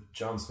mean, the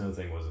Jon Snow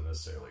thing wasn't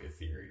necessarily a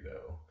theory,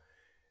 though.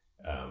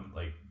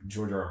 Like,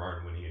 George R. R.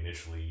 Martin, when he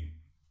initially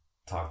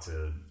talked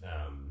to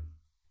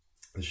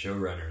the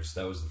showrunners,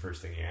 that was the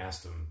first thing he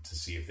asked them to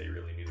see if they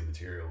really knew the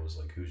material was,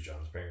 like, who's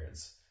Jon's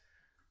parents?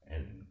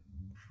 And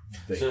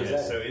is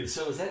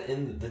that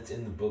that's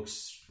in the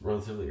books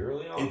relatively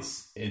early on?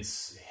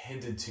 It's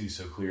hinted to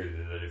so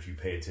clearly that if you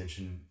pay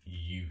attention,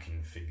 you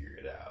can figure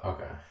it out.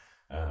 Okay.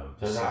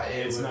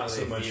 It's not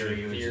so much a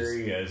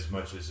theory as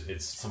much as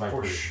it's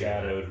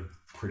foreshadowed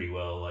pretty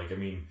well. Like, I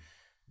mean,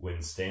 when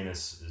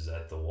Stannis is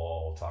at the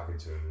wall talking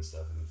to him and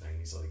stuff and the thing,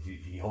 he's like,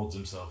 he holds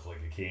himself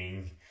like a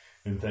king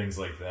and things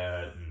like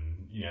that.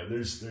 And, you know,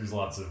 there's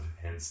lots of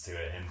hints to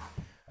it. And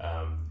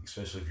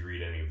especially if you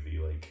read any of the,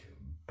 like,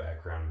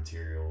 background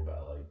material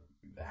about, like,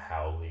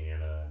 how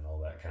Lyanna and all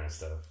that kind of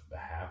stuff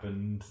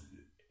happened,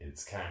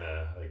 it's kind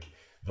of like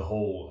the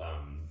whole,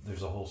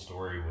 there's a whole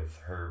story with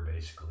her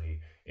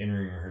basically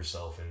entering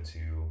herself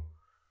into,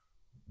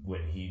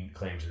 when he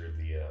claims her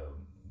the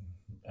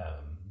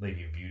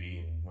Lady of Beauty,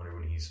 and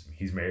when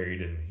he's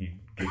married and he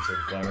gives her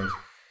flowers,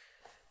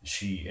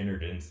 she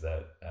entered into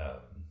that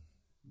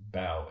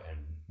bout and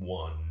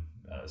won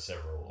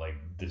several, like,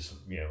 this,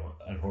 you know,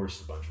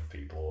 unhorsed a bunch of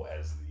people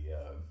as the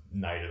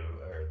Knight of,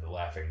 or the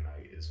Laughing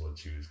Knight is what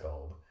she was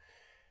called.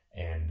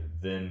 And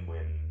then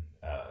when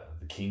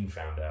the king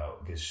found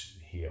out, because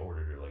he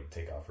ordered her, like,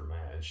 take off her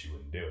mat and she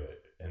wouldn't do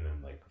it, and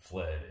then, like,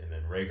 fled, and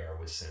then Rhaegar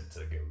was sent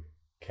to go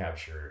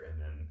capture her,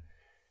 and then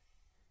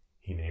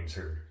he names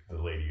her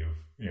the Lady of,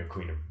 you know,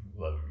 Queen of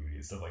Love and Beauty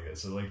and stuff like that.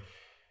 So, like,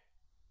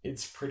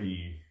 it's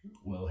pretty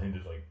well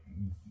hinted, like,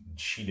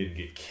 she didn't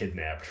get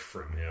kidnapped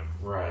from him,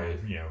 right?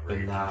 You know,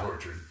 raped and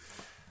tortured.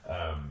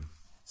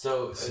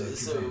 So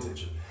pay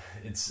attention.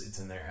 It's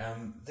in there.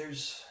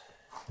 There's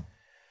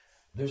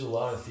a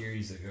lot of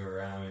theories that go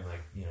around. I mean,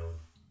 like, you know,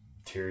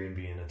 Tyrion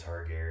being a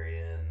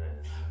Targaryen.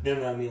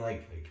 And no, I mean,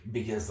 like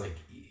because, like,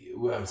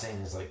 what I'm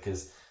saying is, like,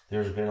 because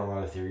there's been a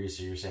lot of theories,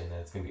 so you're saying that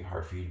it's going to be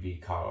hard for you to be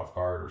caught off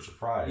guard or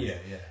surprised. Yeah.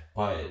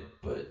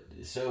 But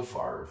so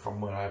far, from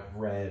what I've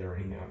read or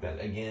anything like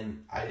that,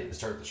 again, I didn't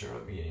start the show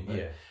at the beginning,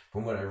 but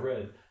from what I've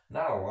read,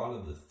 not a lot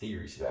of the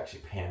theories have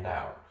actually panned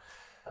out.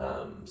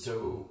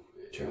 So,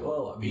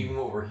 well, I mean, even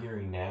what we're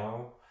hearing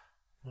now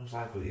most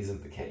likely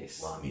isn't the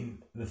case. Well, I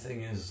mean, the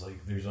thing is,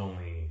 like, there's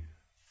only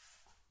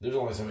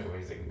so many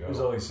ways they can go. There's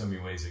always so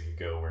many ways it could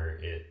go where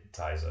it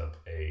ties up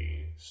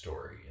a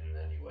story in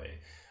any way.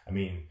 I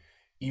mean,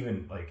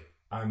 even, like,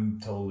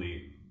 I'm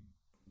totally,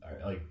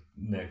 like,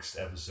 next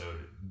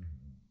episode,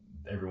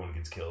 everyone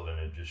gets killed and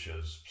it just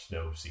shows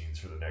snow scenes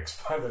for the next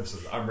 5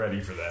 episodes. I'm ready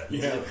for that.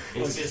 You know?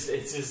 It's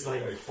just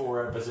like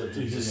 4 episodes.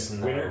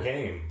 Winter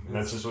came. And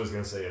that's just what I was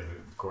going to say at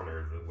the corner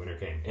of the Winter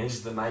came. And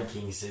just the Night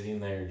King sitting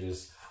there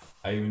just...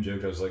 I even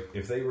joked, I was like,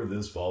 if they were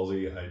this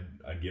ballsy,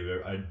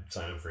 I'd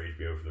sign up for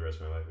HBO for the rest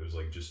of my life. It was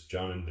like, just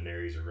Jon and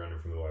Daenerys are running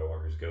from the White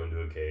Walkers, go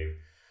into a cave.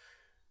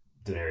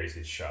 Daenerys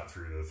gets shot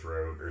through the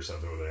throat or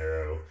something with an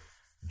arrow.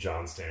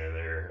 Jon's standing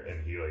there,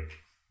 and he, like,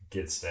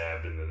 gets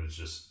stabbed, and then it's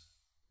just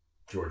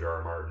George R.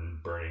 R. Martin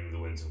burning the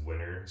Winds of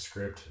Winter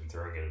script and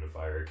throwing it in a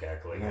fire,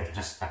 cackling, and it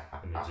just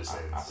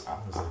ends.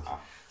 I was like,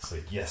 it's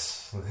like,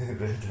 yes,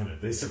 they've done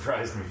it. They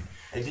surprised me.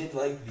 I did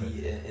like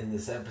in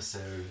this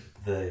episode,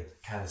 the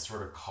kind of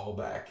sort of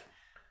callback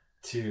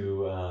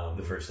to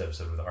the first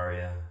episode with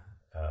Arya.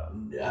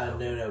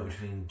 No,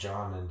 between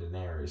Jon and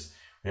Daenerys.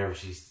 Whenever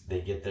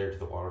they get there to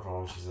the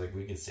waterfall, and she's like,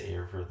 "We could stay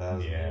here for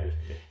 1,000 years,"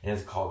 and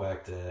it's a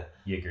callback to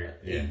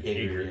Ygritte.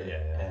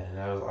 And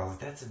I was like,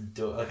 "That's a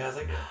dope." Like, I was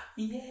like,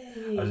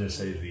 "Yay!" I was gonna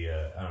say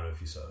I don't know if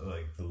you saw,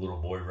 like, the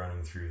little boy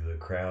running through the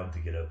crowd to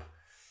get up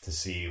to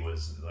see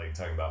was, like,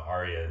 talking about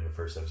Arya in the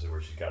first episode where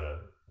she got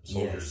a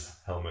soldier's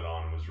helmet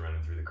on and was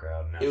running through the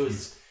crowd. And now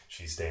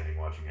she's standing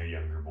watching a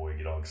younger boy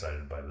get all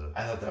excited by the...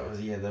 I thought that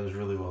was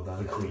really well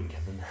done. The queen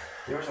coming.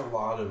 There was a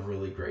lot of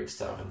really great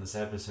stuff in this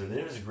episode. And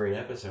it was a great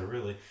episode,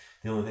 really.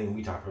 The only thing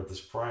we talked about this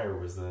prior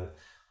was the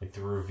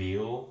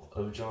reveal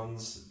of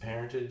Jon's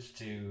parentage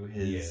to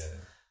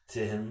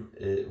him.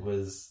 It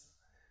was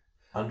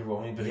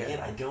underwhelming. But again,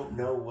 I don't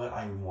know what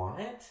I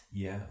want.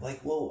 Yeah.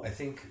 Like, well, I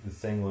think the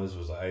thing was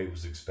I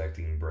was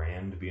expecting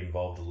Bran to be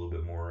involved a little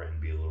bit more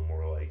and be a little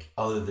more, like...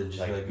 Other than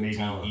just, like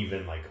maybe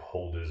even, like,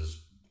 hold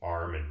his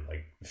arm and,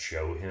 like,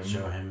 show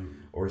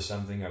him or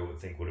something. I would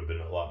think would have been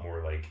a lot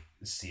more, like,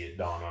 see it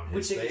dawn on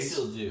his face. Which they can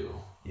still do.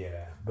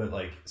 Yeah, but,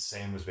 like,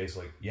 Sam was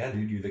basically like, "Yeah,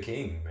 dude, you're the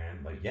king,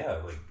 man. Like,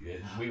 yeah, like,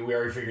 we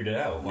already figured it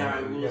out."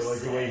 Like,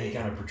 the way he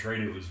kind of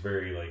portrayed it was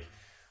very, like,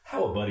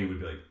 how a buddy would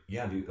be like,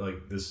 "Yeah, dude,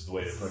 like, this is the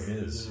way it fucking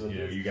is. You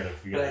know, you gotta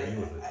deal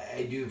with it."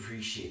 I do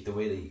appreciate the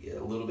way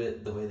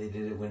they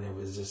did it when it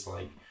was just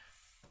like,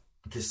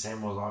 because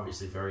Sam was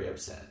obviously very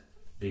upset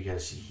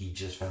because he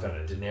just found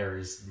out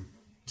Daenerys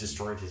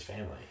destroyed his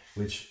family.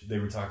 Which they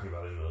were talking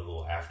about in the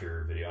little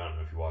after video. I don't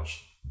know if you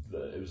watched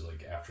it was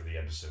like after the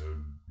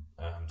episode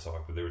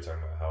talk, but they were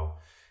talking about how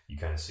you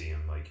kind of see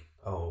him like,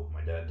 "Oh,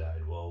 my dad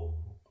died. Well,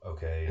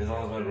 okay. As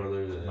long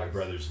as my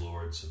brother's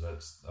Lord, so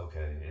that's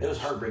okay." And it was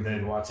heartbreaking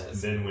to watch that. And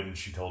then when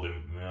she told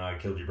him, "I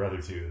killed your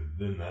brother too,"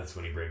 then that's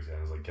when he breaks down.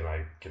 I was like, "Can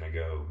I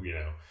go?" You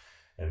know,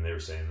 and they were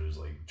saying it was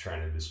like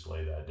trying to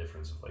display that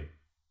difference of like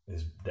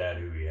his dad,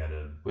 who he had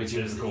a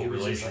physical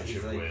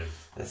relationship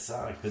with. That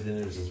sucked, but then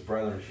it was his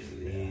brother.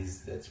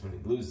 That's when he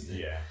loses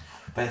it. Yeah.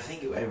 But I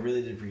think I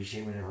really did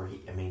appreciate whenever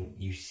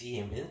you see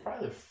him in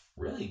probably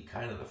really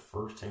kind of the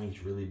first time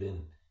he's really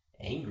been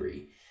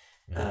angry.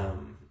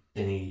 And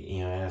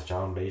he, asked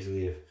Jon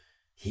basically if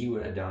he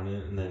would have done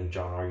it. And then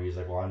John argues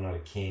like, well, I'm not a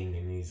king.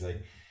 And he's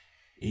like,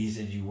 he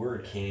said you were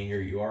a king or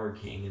you are a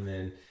king. And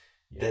then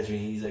that's when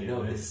he's like,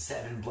 no, it's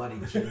 7 bloody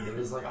kings. It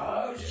was like,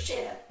 oh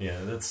shit. Yeah,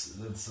 that's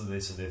they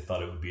said they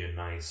thought it would be a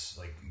nice,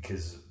 like,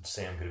 because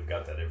Sam could have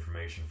got that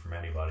information from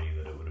anybody,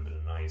 that it would have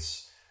been a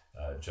nice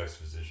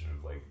juxtaposition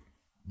of like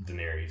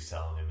Daenerys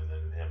telling him and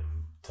then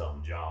him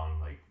telling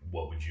Jon, like,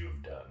 what would you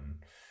have done?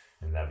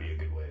 And that'd be a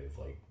good way of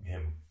like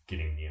him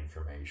getting the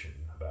information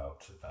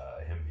about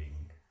him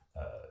being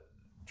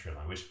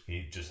Trillon, which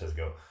he just has to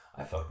go,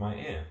 I fucked my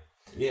aunt.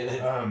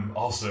 Yeah.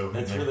 Also,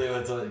 that's really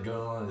what's going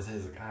on. It's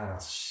like, oh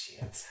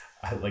shit.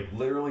 I like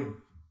literally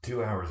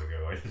 2 hours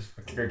ago, I just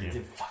fucked her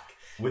again. Fuck.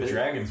 With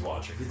dragons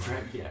watching.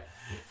 Yeah.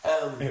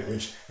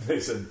 Which they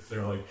said,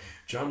 they're like,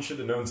 Jon should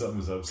have known something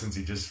was up since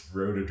he just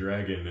rode a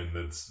dragon and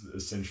that's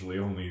essentially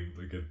only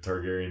like a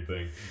Targaryen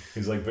thing.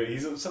 He's like, but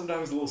he's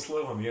sometimes a little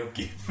slow on the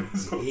upkeep.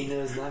 So he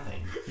knows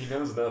nothing. He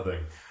knows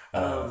nothing.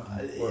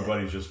 My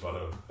buddy's just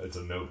bought it's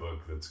a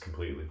notebook that's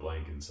completely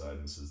blank inside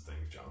and says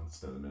things Jon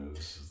Snow knows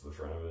is the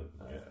front of it.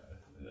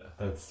 Yeah.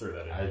 That's throw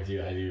that in.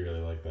 I do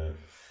really like that.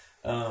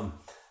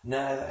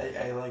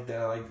 I like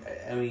that.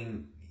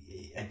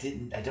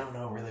 I don't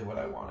know really what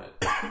I wanted.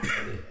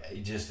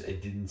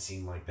 It didn't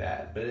seem like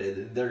that.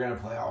 But they're going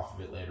to play off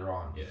of it later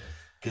on. Yeah.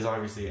 Because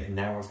obviously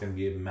now it's going to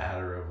be a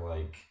matter of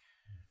like,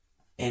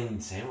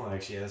 and Samuel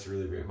actually asked a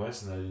really great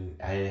question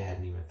that I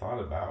hadn't even thought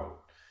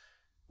about,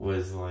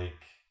 was like,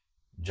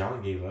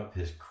 Jon gave up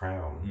his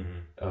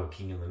crown of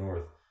King of the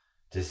North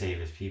to save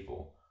his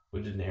people.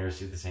 Would Daenerys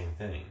do the same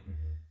thing?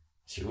 Mm-hmm.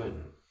 She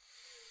wouldn't.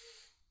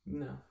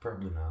 No,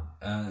 probably not.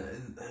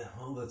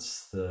 Well,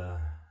 that's the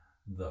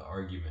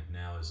argument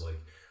now is like,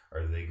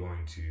 are they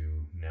going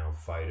to now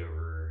fight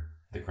over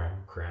the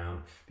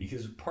crown?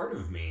 Because part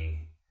of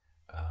me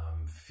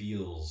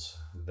feels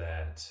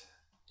that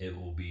it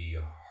will be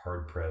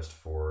hard pressed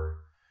for.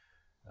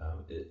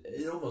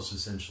 It almost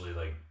essentially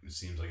like it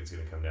seems like it's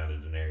going to come down to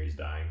Daenerys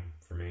dying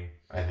for me.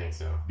 I think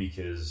so,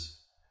 because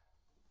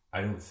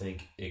I don't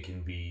think it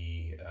can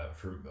be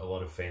for a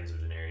lot of fans of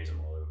Daenerys and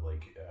a lot of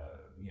like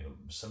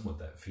somewhat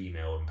that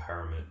female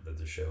empowerment that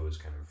the show has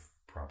kind of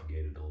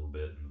propagated a little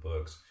bit in the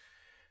books,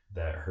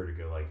 that her to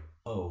go like,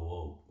 oh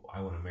well,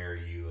 I want to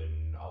marry you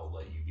and I'll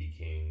let you be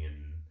king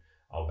and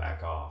I'll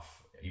back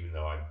off even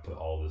though I put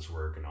all this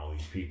work and all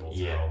these people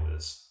through all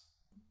this.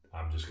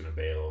 I'm just going to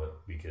bail it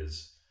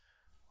because.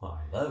 Well,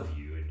 I love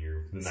you, and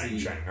you're the knight in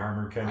shining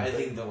armor kind of thing. I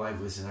think the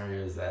likely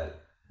scenario is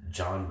that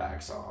Jon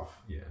backs off.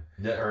 Yeah.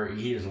 Or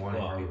he doesn't want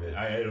any of it.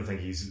 I don't think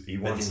he wants to.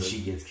 But then she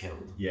gets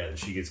killed. Yeah, then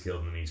she gets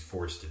killed, and then he's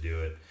forced to do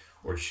it.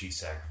 Or she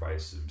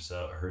sacrifices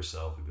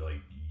herself and be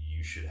like,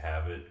 you should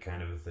have it,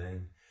 kind of a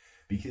thing.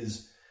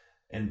 Because,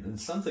 and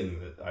something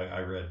that I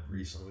read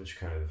recently, which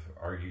kind of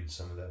argued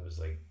some of that, was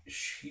like,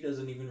 she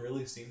doesn't even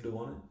really seem to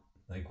want it.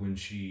 Like when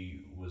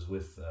she was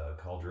with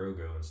Khal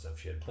Drogo and stuff,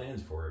 she had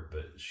plans for it,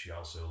 but she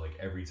also like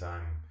every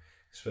time,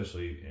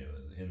 especially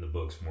in the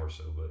books more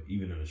so, but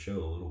even in the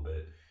show a little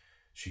bit,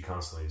 she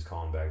constantly is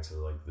calling back to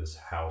like this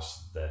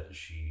house that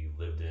she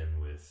lived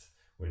in with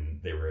when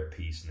they were at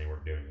peace and they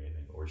weren't doing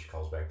anything, or she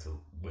calls back to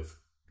with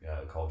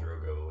Khal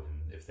Drogo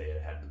and if they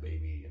had the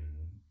baby and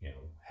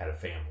had a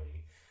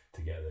family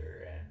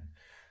together and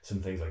some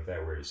things like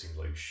that, where it seems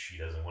like she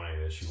doesn't want any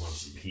of this. She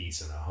wants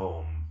peace and a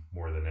home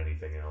more than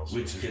anything else.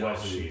 Which is what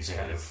she's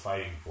kind of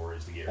fighting for,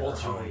 is to get her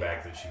home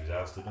back that she was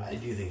ousted. I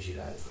do think she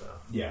dies, though.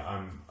 Yeah,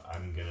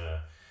 I'm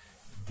gonna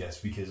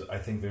guess, because I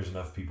think there's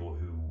enough people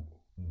who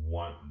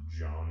want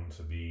Jon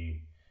to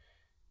be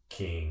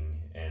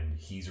king, and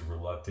he's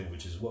reluctant,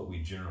 which is what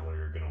we generally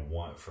are gonna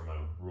want from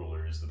a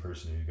ruler, is the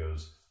person who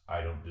goes,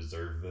 I don't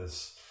deserve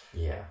this.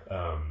 Yeah.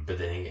 But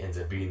then he ends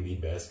up being the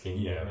best king.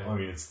 Yeah. I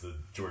mean, it's the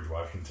George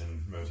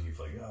Washington motif,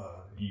 like,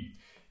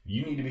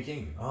 you need to be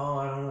king. Oh,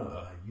 I don't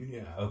know.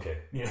 Okay.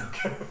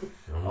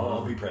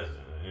 I'll be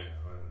president.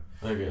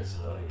 I guess.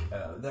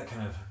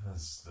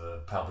 That's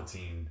the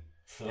Palpatine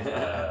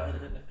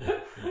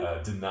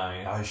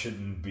denying, I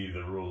shouldn't be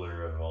the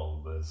ruler of all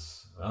of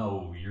this.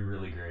 Oh, you're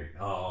really great.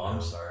 Oh, I'm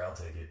sorry. I'll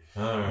take it.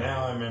 Right.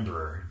 Now I'm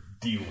emperor.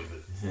 Deal with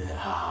it.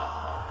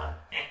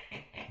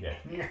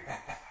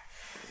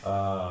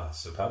 Yeah.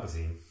 So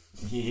Palpatine.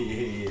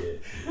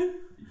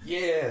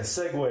 Yeah,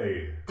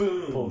 segue.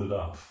 Boom. Pulled it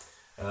off.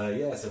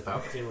 So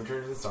Palpatine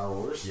returns in Star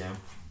Wars. Yeah.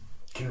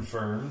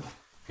 Confirmed,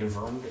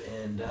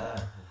 and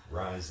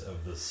Rise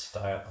of the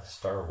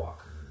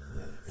Starwalker.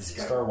 Is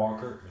it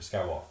Starwalker or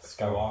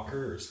Skywalker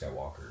or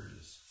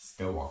Skywalkers?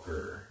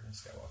 Skywalker,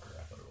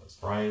 I thought it was.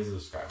 Rise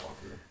of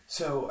Skywalker.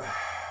 So,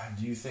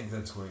 do you think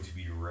that's going to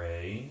be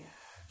Rey?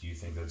 Do you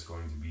think that's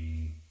going to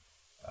be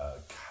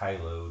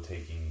Kylo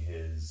taking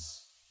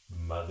his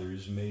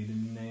mother's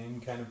maiden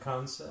name kind of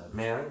concept?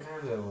 Man, I'm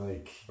kind of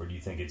like... Or do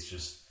you think it's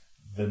just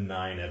the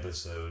 9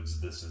 episodes,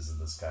 this is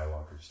the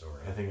Skywalker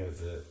story? I think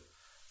that's it.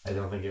 I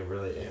don't think it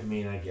really... I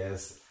mean, I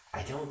guess...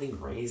 I don't think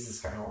Rey's the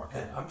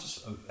Skywalker. I'm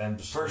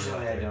just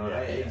personally, I don't.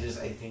 I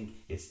think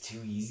it's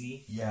too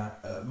easy. Yeah.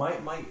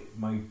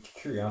 My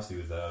curiosity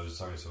with that, I was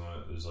talking to someone,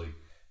 it was like,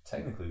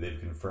 technically they've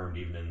confirmed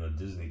even in the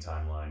Disney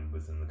timeline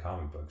within the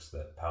comic books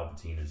that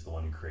Palpatine is the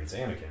one who creates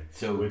Anakin.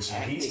 So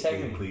he's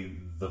technically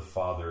the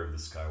father of the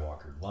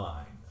Skywalker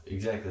line.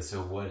 Exactly.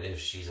 So what if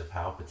she's a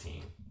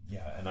Palpatine?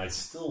 Yeah, and I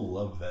still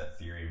love that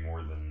theory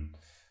more than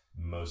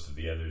most of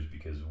the others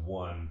because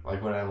one...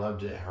 Like, would I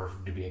love her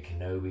to be a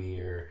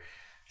Kenobi or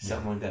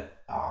something like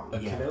that?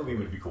 Kenobi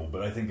would be cool,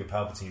 but I think a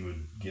Palpatine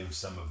would give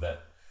some of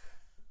that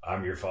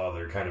I'm your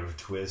father kind of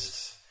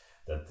twist,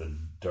 that the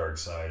dark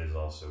side is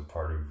also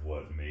part of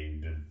what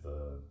made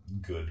the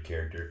good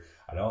character.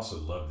 I'd also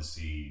love to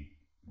see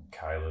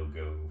Kylo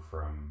go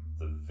from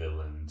the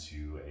villain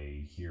to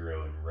a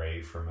hero and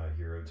Rey from a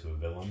hero to a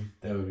villain.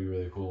 That would be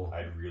really cool.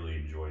 I'd really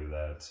enjoy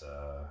that.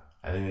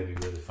 I think that'd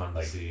be really fun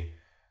to see.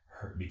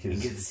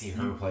 Because you get to see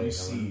her play.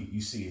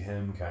 You see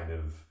him kind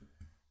of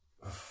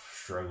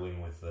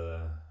struggling with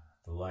the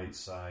light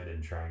side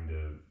and trying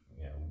to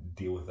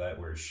deal with that,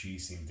 where she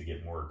seemed to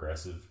get more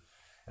aggressive.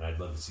 And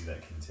I'd love to see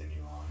that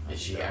continue on. And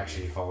she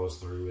actually follows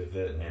through with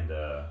it. And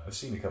I've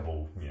seen a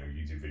couple,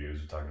 YouTube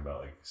videos talking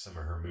about like some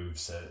of her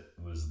moveset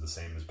was the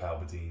same as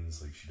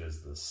Palpatine's. Like she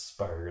does the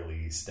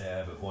spirally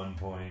stab at one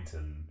point,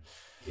 and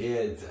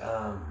it's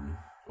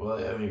well,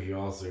 I mean, if you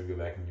also go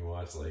back and you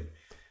watch like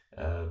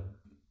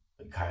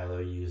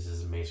Kylo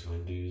uses Mace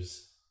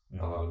Windu's,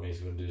 a lot of Mace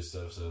Windu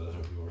stuff. So that's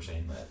what people were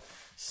saying, that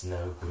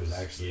Snoke was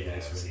actually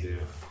Mace Windu.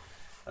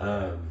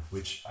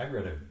 Which I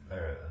read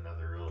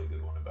another really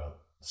good one about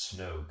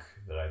Snoke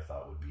that I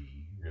thought would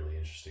be really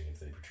interesting if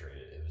they portrayed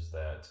it. It was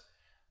that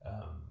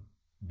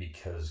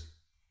because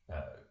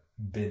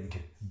Ben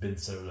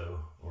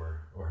Solo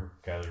or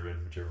Kylo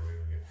Ren, whichever way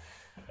we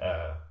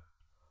go,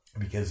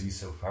 because he's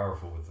so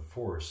powerful with the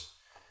Force,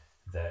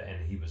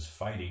 and he was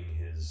fighting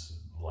his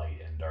light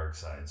and dark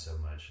side so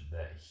much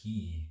that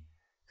he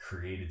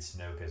created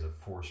Snoke as a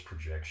Force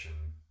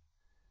projection,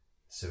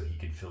 so he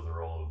could fill the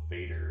role of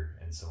Vader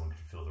and someone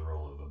could fill the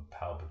role of a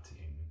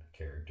Palpatine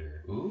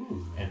character.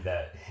 Ooh. And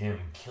that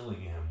him killing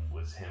him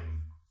was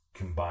him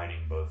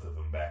combining both of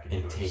them back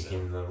into himself.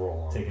 Taking the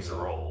role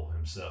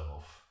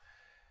himself.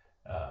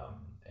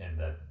 And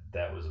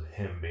that was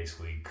him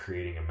basically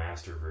creating a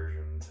master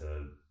version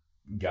to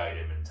guide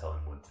him and tell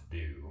him what to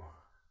do.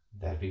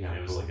 That'd be kind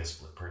of cool. It was like a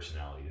split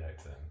personality type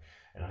thing.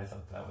 And I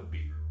thought that would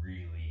be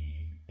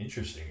really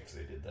interesting if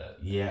they did that.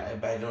 Yeah,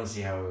 but I don't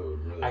see how it would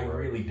really work. I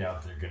really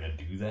doubt they're going to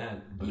do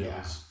that, but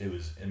it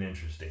was an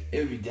interesting... It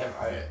would be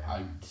definitely...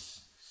 I'm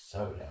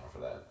so down for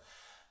that.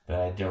 But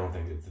I don't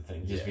think it's the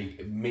thing.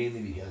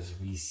 Mainly because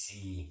we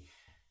see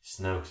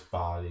Snoke's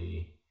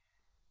body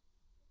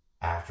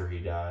after he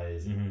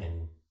dies,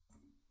 and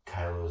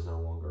Kylo's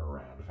no longer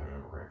around, if I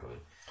remember correctly,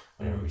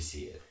 whenever we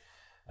see it.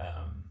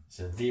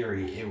 So in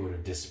theory, it would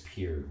have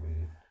disappeared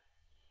when...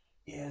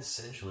 Yeah,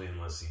 essentially,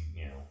 unless he,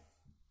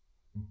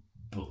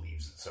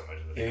 believes it so much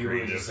that he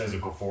created a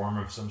physical form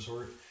of some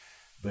sort.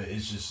 But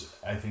it's just,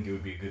 I think it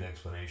would be a good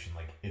explanation,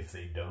 like, if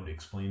they don't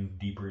explain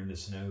deeper into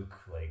Snoke,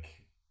 like,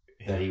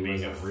 that he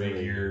being a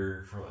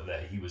figure,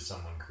 that he was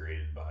someone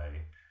created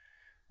by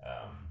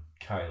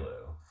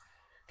Kylo.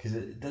 Because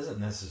it doesn't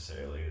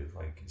necessarily,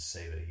 like,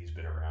 say that he's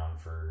been around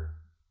for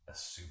a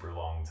super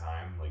long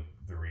time, like,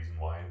 the reason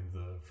why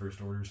the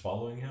First Order's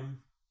following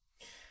him.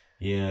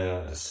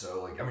 Yeah.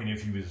 So, like, I mean,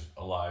 if he was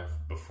alive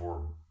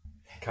before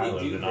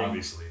Kylo, then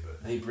obviously,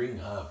 but... They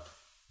bring up...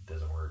 It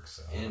doesn't work,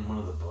 so... In one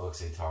of the books,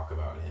 they talk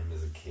about him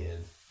as a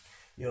kid.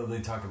 They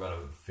talk about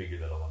a figure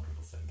that a lot of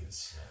people think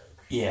is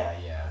Snoke.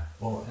 Yeah.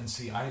 Well, and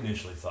see, I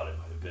initially thought it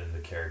might have been the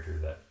character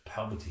that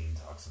Palpatine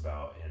talks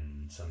about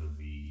in some of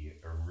the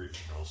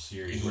original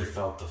series. He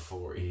felt the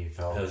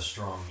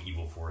strong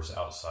evil force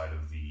outside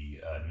of the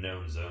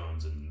known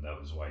zones, and that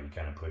was why he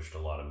kind of pushed a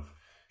lot of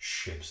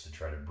ships to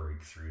try to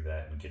break through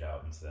that and get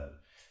out into that.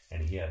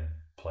 And he had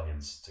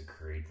plans to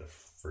create the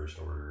First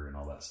Order and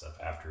all that stuff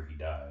after he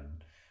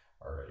died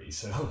already.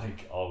 So,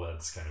 like, all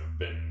that's kind of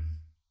been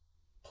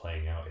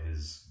playing out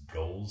his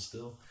goals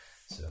still.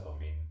 So, I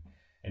mean,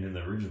 and in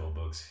the original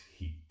books,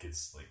 he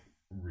gets, like,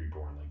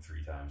 reborn, like,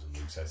 3 times, and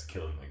Luke has to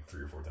kill him, like,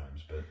 3 or 4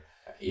 times. But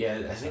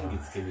yeah, I think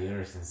it's going to be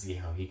interesting to see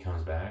how he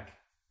comes back.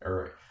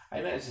 Or, I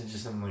imagine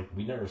just something like,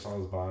 we never saw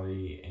his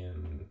body,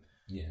 and...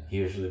 Yeah,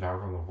 he was really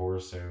powerful in the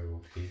Force,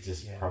 so he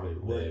just probably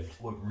lived.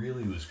 What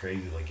really was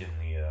crazy, like in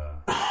the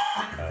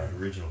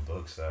original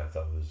books, that I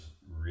thought was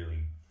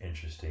really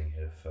interesting,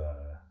 it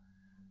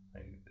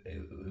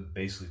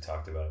basically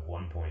talked about at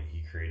one point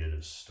he created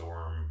a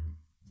storm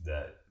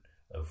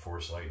of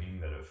Force lightning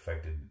that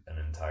affected an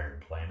entire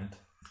planet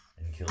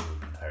and killed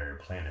an entire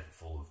planet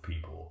full of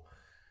people.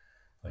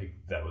 Like,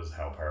 that was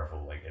how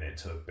powerful. Like, and it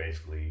took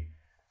basically.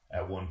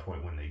 At one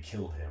point when they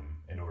killed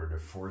him, in order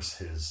to force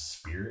his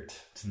spirit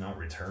to not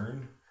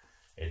return,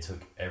 it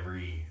took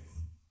every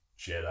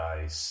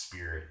Jedi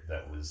spirit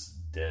that was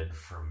dead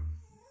from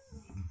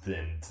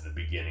then to the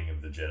beginning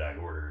of the Jedi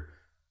Order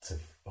to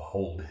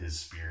hold his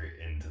spirit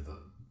into the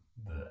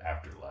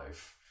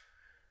afterlife.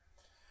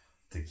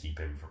 to keep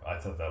him from. I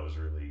thought that was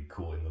really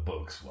cool in the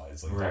books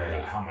wise, like Right. talking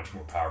about how much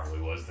more powerful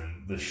he was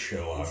than the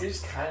show. It's Obviously,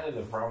 just kind of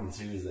the problem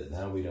too is that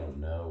now we don't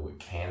know what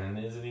canon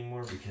is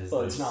anymore because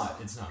well, it's not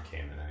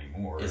canon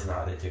anymore. It's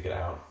not. They took it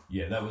out.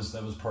 Yeah, that was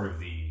part of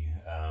the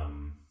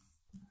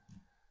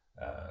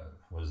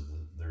was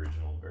the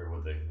original, or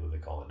what they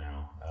call it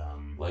now,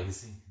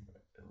 Legacy.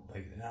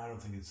 like no, I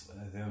don't think it's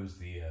that was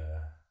the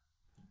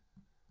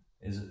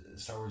is it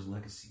Star Wars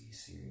Legacy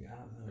series? I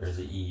don't know. Or is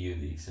it EU,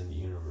 the Extended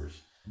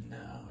Universe?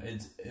 No,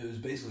 it was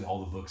basically all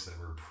the books that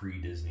were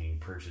pre-Disney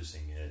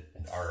purchasing it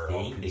are I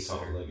all think they call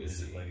it considered Legacy.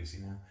 Is it Legacy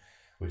now,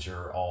 which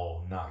are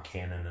all not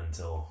canon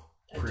until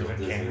Until proven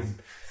Disney- canon.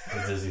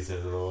 Until Disney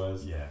says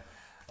otherwise. Yeah.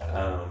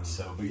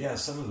 So, but yeah,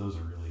 some of those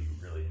are really,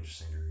 really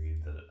interesting to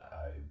read. That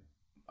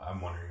I'm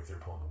wondering if they're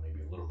pulling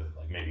maybe a little bit,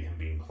 like maybe him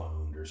being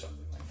cloned or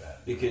something like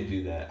that. It could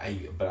do that.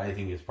 But I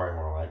think it's probably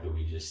more likely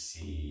we just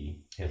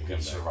see Him he come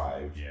back.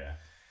 survived. Yeah.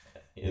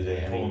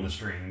 They, Pulling the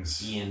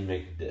strings. Ian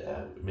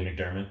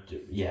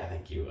McDermott. Yeah,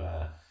 thank you.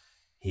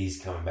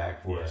 He's coming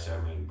back for us. So,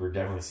 I mean, we're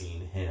definitely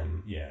seeing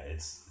him. Yeah,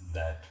 it's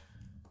that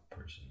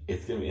person.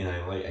 It's gonna be, and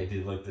I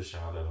did like the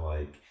shot of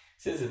like.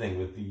 See, that's the thing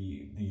with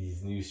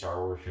these new Star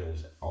Wars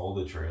trailers. All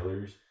the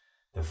trailers,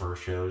 the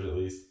first trailers at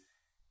least,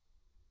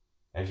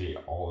 actually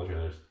all the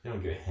trailers, they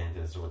don't give a hint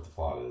as to what the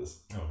plot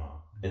is Oh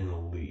no. in the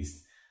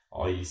least.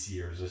 All you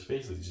see are just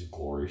basically just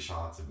glory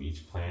shots of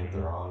each planet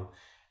they're on.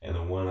 And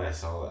the one I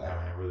saw that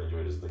I really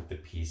enjoyed is like the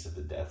piece of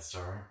the Death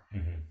Star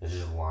that's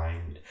just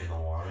lying in the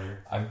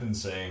water. I've been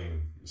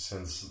saying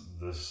since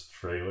this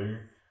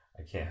trailer,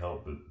 I can't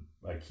help but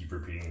I keep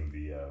repeating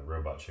the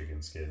robot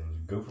chicken skit.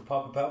 Go for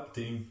Papa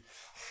Palpatine.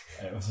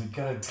 And I was like,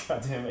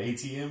 goddamn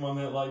ATM on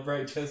that light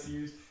bright chest of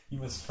yours. You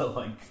must smell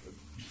like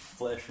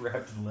flesh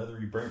wrapped in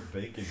leathery burnt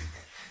bacon.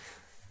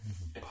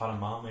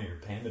 Patamame or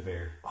Panda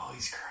Bear. Oh,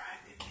 he's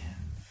crying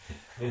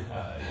again.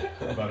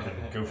 Fucking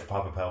go for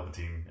Papa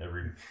Palpatine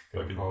every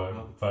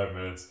fucking 5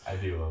 minutes. I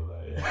do love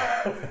that.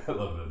 Yeah, I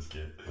love that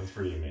skit. that's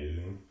pretty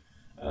amazing.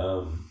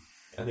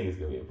 I think it's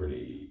gonna be a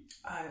pretty.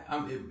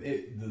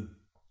 The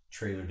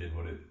trailer did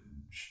what it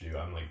should do.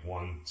 I'm like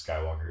one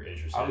Skywalker, as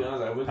you I'll be said,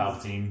 honest,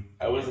 Palpatine.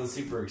 I wasn't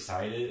super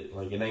excited.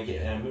 Like, and I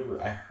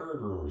remember I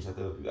heard rumors that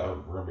we're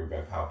gonna bring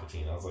back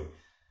Palpatine. I was like,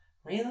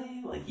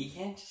 really? Like, you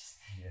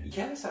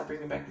can't stop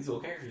bringing back these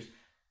old characters.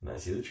 And I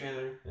see the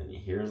trailer, and you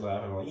hear us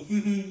laughing, I'm like,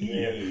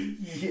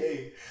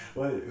 Yay!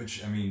 Well,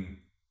 which I mean,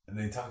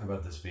 they talk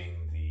about this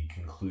being the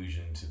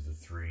conclusion to the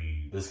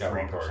three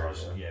Skywalker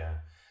parts. saga. Yeah.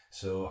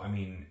 So I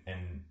mean,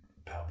 and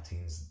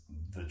Palpatine's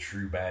the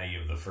true baddie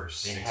of the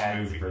first they 6 had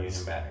movies. to bring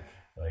him back.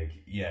 Like,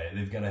 yeah,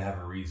 they've got to have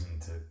a reason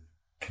to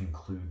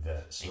conclude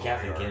that story.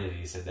 And Kathleen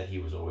Kennedy said that he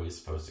was always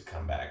supposed to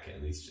come back,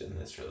 at least in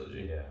this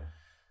trilogy. Yeah.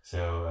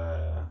 So,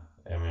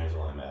 I mean, it was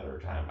only a matter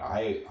of time.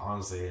 I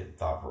honestly had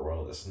thought for a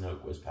while that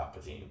Snoke was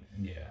Palpatine.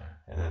 Yeah.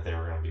 And that they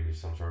were going to do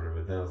some sort of,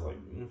 but then I was like,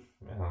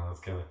 I don't know, it's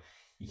kind of,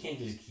 you can't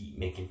just keep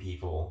making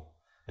people,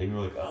 like, you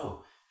were like,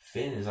 oh,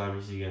 Finn is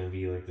obviously going to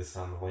be like the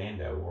son of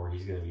Lando, or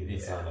he's going to be the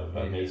son of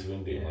Mace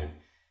Windu. Yeah. Like,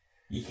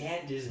 you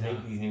can't just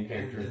make these new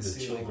characters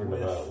the children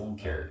of old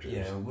characters.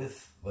 Yeah,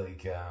 with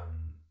like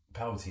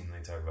Palpatine,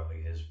 they talk about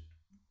like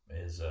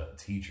his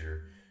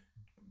teacher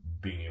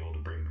being able to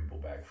bring people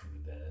back from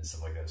the dead and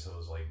stuff like that. So it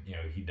was like, you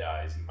know, he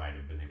dies, he might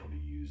have been able to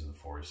use the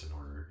Force in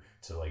order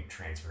to like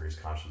transfer his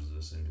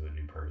consciousness into a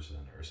new person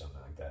or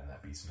something like that, and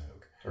that'd be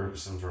Snoke. Or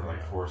some sort of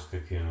like Force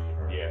cocoon.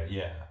 Or,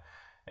 Yeah.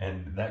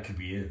 And that could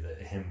be it,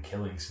 that him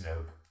killing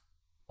Snoke,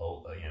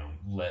 you know,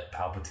 let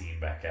Palpatine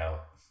back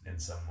out in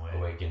some way.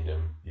 Awakened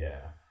him. Yeah.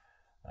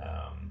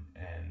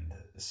 And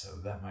so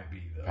that might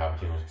be the...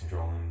 Palpatine was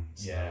controlling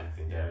Snoke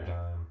the entire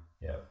time.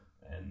 Yeah.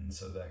 And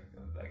so that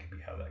could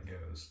be how that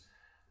goes.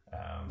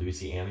 Do we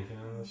see Anakin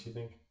in this, you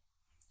think?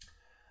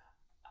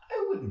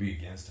 I wouldn't be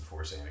against a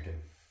Force Anakin.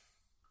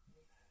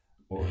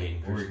 Or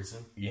Hayden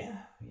Christensen? Yeah,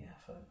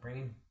 fuck, bring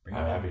him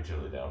I'd be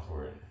totally down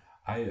for it.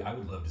 I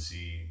would love to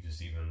see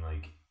just even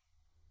like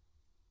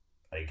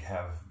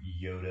have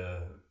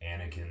Yoda,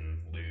 Anakin,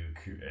 Luke,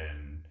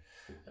 and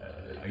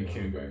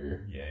Ewan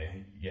McGregor.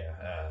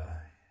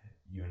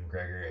 Ewan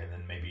McGregor, and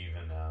then maybe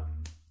even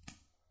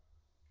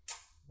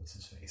what's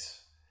his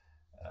face,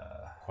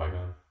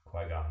 Qui-Gon.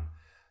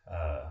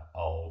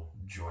 I'll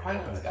join.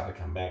 Qui-Gon's got to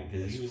come back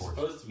because he was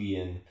supposed to be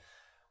in.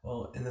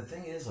 Well, and the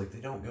thing is, like, they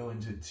don't go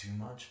into it too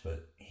much,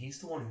 but he's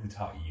the one who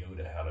taught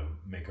Yoda how to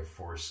make a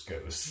Force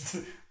ghost.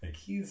 Like,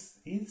 he's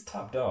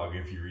top dog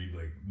if you read,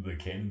 like, the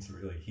canon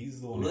story. Like, he's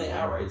the one Well, they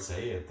outright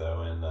say it,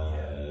 though, and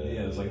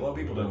it's like, a lot of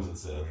people don't.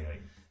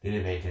 They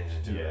didn't pay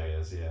attention to it, I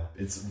guess, yeah.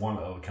 It's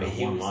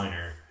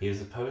one-liner. He was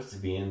supposed to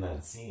be in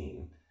that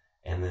scene,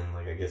 and then,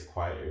 like, I guess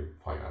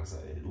Qui-Gon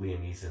said,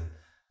 Liam Neeson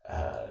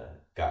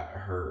got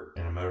hurt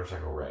in a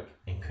motorcycle wreck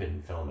and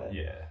couldn't film it.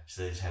 Yeah.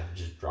 So they just had to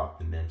just drop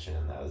the mention,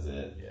 and that was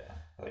it. Yeah.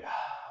 Like,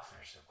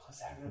 we're so close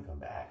to having him come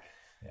back.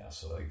 Yeah,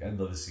 so, like, I'd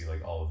love to see,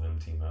 like, all of them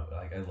team up.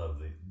 Like, I love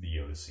the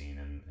Yoda scene,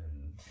 and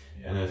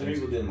if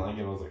people didn't like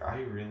it, I was like, I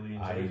really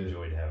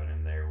enjoyed having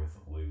him there with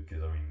Luke,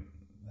 because, I mean,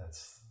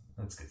 that's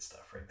good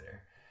stuff right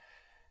there.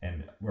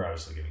 And we're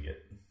obviously going to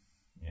get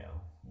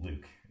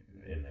Luke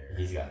in there.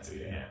 He's got to,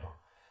 yeah.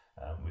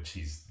 Which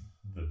he's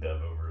the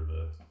dub over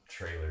the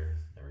trailer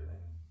and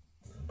everything,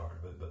 part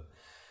of it. But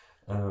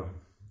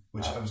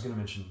which I was going to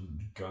mention,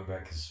 going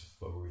back, because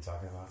what were we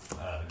talking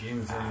about? Game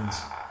of Thrones.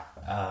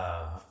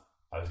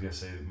 I was going to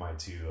say my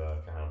two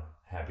kind of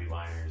happy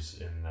liners,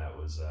 and that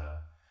was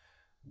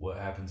what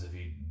happens if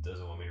he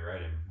doesn't want me to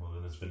write him? Well,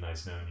 then it's been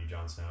nice knowing you,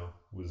 Jon Snow,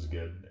 was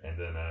good. And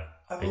then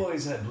I've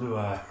always had blue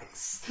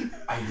eyes.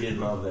 I did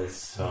love that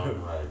so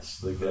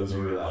much. Like, that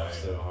movie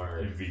laughed so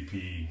hard.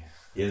 MVP.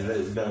 Yeah,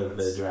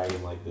 the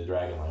dragon, like the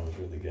dragon line was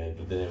really good,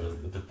 but then it was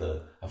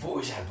I've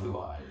always had blue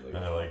eyes. Like,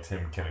 and I liked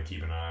him kind of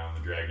keep an eye on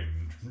the dragon.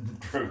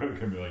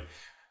 And be like,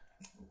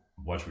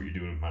 watch what you're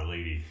doing with my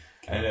lady.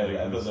 I know.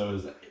 I thought that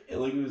was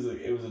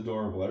it was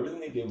adorable. Everything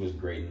they did was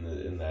great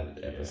in that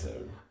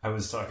episode. I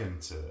was talking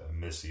to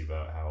Missy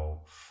about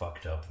how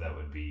fucked up that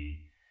would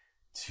be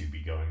to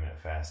be going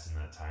that fast in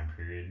that time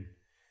period.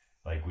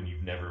 Like when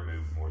you've never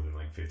moved more than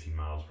like 15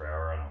 miles per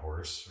hour on a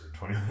horse or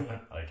 20,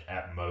 like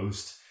at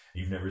most.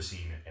 You've never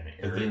seen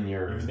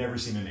you've never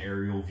seen an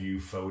aerial view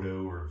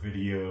photo or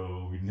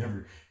video.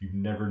 You've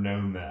never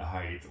known that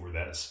height or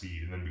that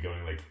speed, and then be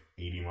going like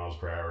 80 miles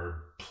per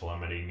hour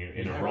plummeting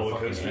in a roller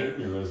coaster.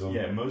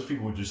 Yeah, most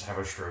people would just have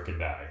a stroke and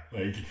die.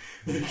 Like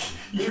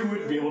you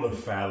wouldn't be able to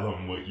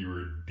fathom what you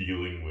were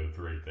dealing with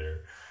right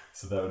there.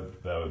 So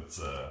that was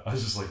I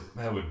was just like,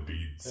 that would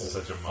be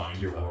such a mind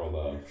your world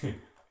up.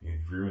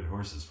 You've ruined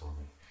horses for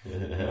me.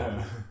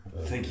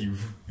 Thank you.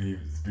 He'd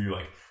be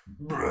like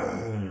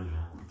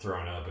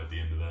throwing up at the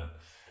end of that,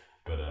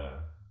 but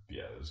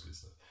yeah, that was good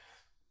stuff.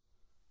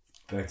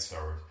 Back to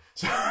Star Wars.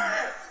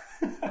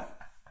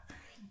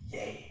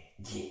 yeah.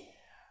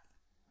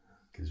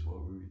 Because what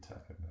were we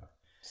talking about?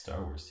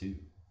 Star Wars 2.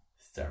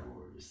 Star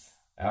Wars.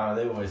 I don't know.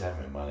 They always have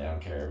my money. I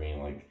don't care. I mean,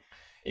 like,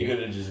 it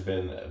could have just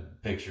been a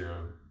picture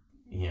of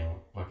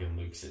fucking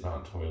Luke sitting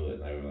on a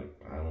toilet, and I was like,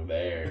 I'm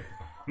there.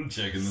 I'm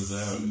checking this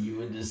out. See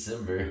you in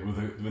December.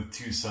 With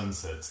two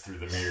sunsets through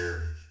the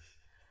mirror.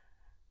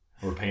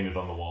 Or painted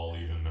on the wall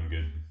even. I'm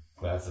good.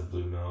 Glass of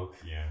blue milk.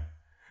 Yeah.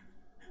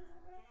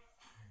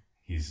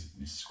 He's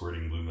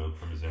squirting blue milk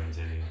from his own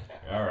titty.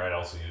 Alright,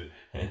 I'll see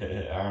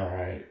it.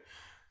 Alright.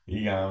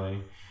 You got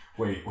me.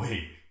 Wait.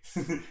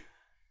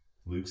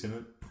 Luke's in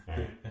it?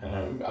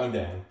 Alright. I'm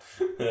down.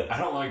 I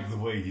don't like the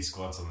way he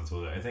squats on the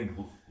toilet. I think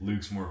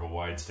Luke's more of a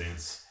wide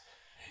stance.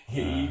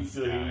 He eats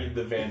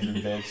the phantom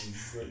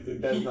bitch.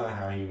 Like, that's not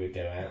how he would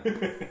go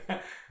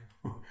out.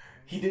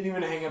 He didn't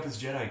even hang up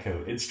his Jedi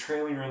coat. It's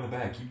trailing around the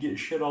back. You get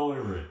shit all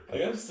over it.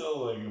 Like, I'm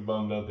still like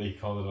bummed out that he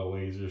called it a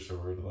laser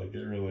sword. Like, it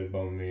really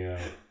bummed me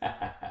out.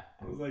 I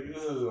was like,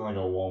 this isn't like a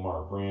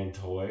Walmart brand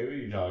toy. What are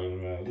you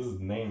talking about? This is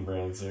name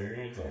brand, sir.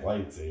 It's a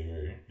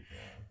lightsaber.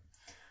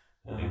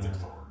 Yeah. Laser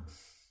sword.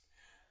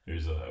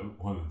 There's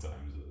one of the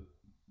times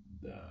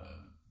that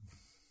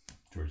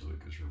George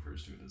Lucas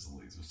refers to it as a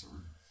laser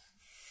sword.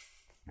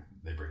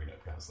 They bring it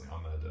up constantly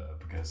on that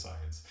Because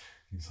Science.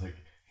 He's like,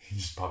 he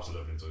just pops it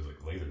up and it's always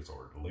like laser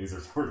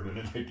sword, and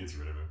then it gets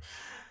rid of him.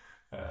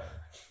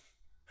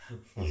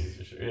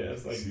 Yeah,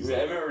 it's like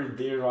I remember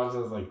David watching.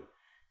 I was like,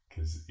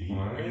 because he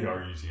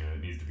argues,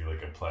 it needs to be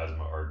like a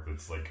plasma arc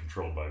that's like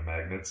controlled by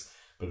magnets.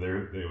 But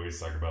they always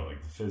talk about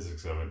like the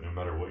physics of it. No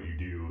matter what you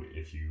do,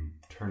 if you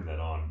turn that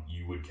on,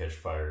 you would catch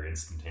fire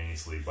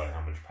instantaneously by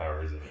how much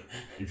power is in it.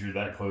 If you're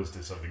that close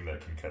to something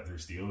that can cut through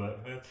steel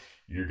that fast,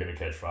 you're gonna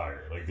catch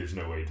fire. Like there's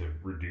no way to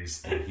reduce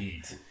the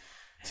heat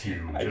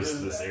to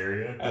just this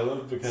area. I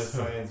love Because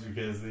Science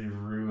because they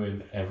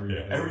ruin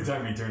everything. Yeah, every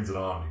time he turns it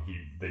on,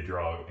 they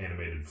draw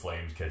animated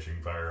flames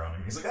catching fire on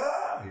him. He's like,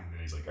 ah! And then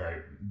he's like, all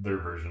right, their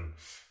version.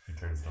 He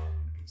turns it on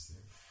and gets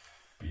there.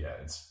 But yeah,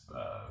 it's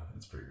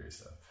pretty great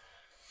stuff.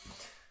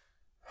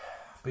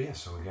 But yeah,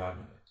 so we got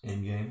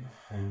Endgame.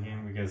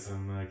 We got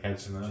some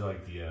catching up. Did you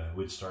like the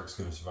which Stark's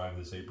going to survive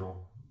this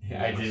April?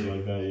 Yeah, I did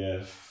like that,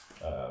 yeah.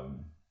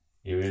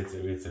 Yeah, we had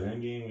some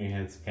Endgame, we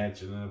had some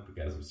catching up, we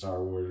got some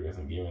Star Wars, we got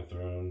some Game of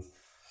Thrones.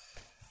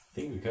 I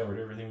think we covered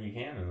everything we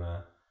can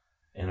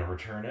in a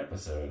return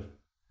episode.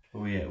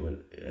 What we at,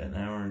 an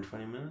hour and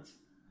 20 minutes?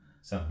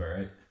 Sounds about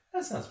right.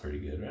 That sounds pretty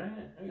good, right?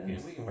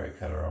 We can probably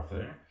cut her off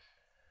there.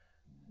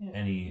 Yeah.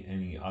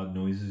 Any odd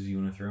noises you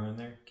want to throw in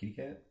there, kitty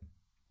cat?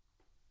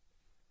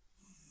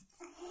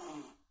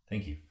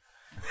 Thank you.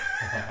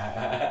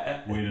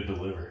 Way to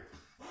deliver.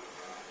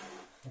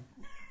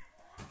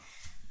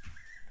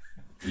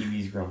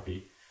 Evie's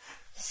grumpy.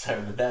 So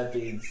with that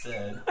being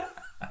said,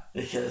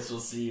 I guess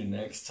we'll see you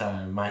next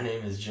time. My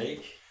name is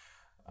Jake.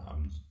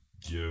 I'm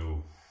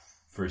Joe,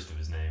 first of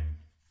his name,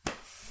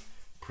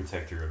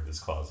 protector of this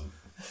closet.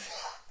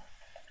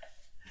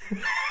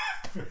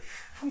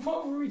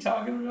 What were we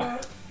talking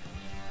about?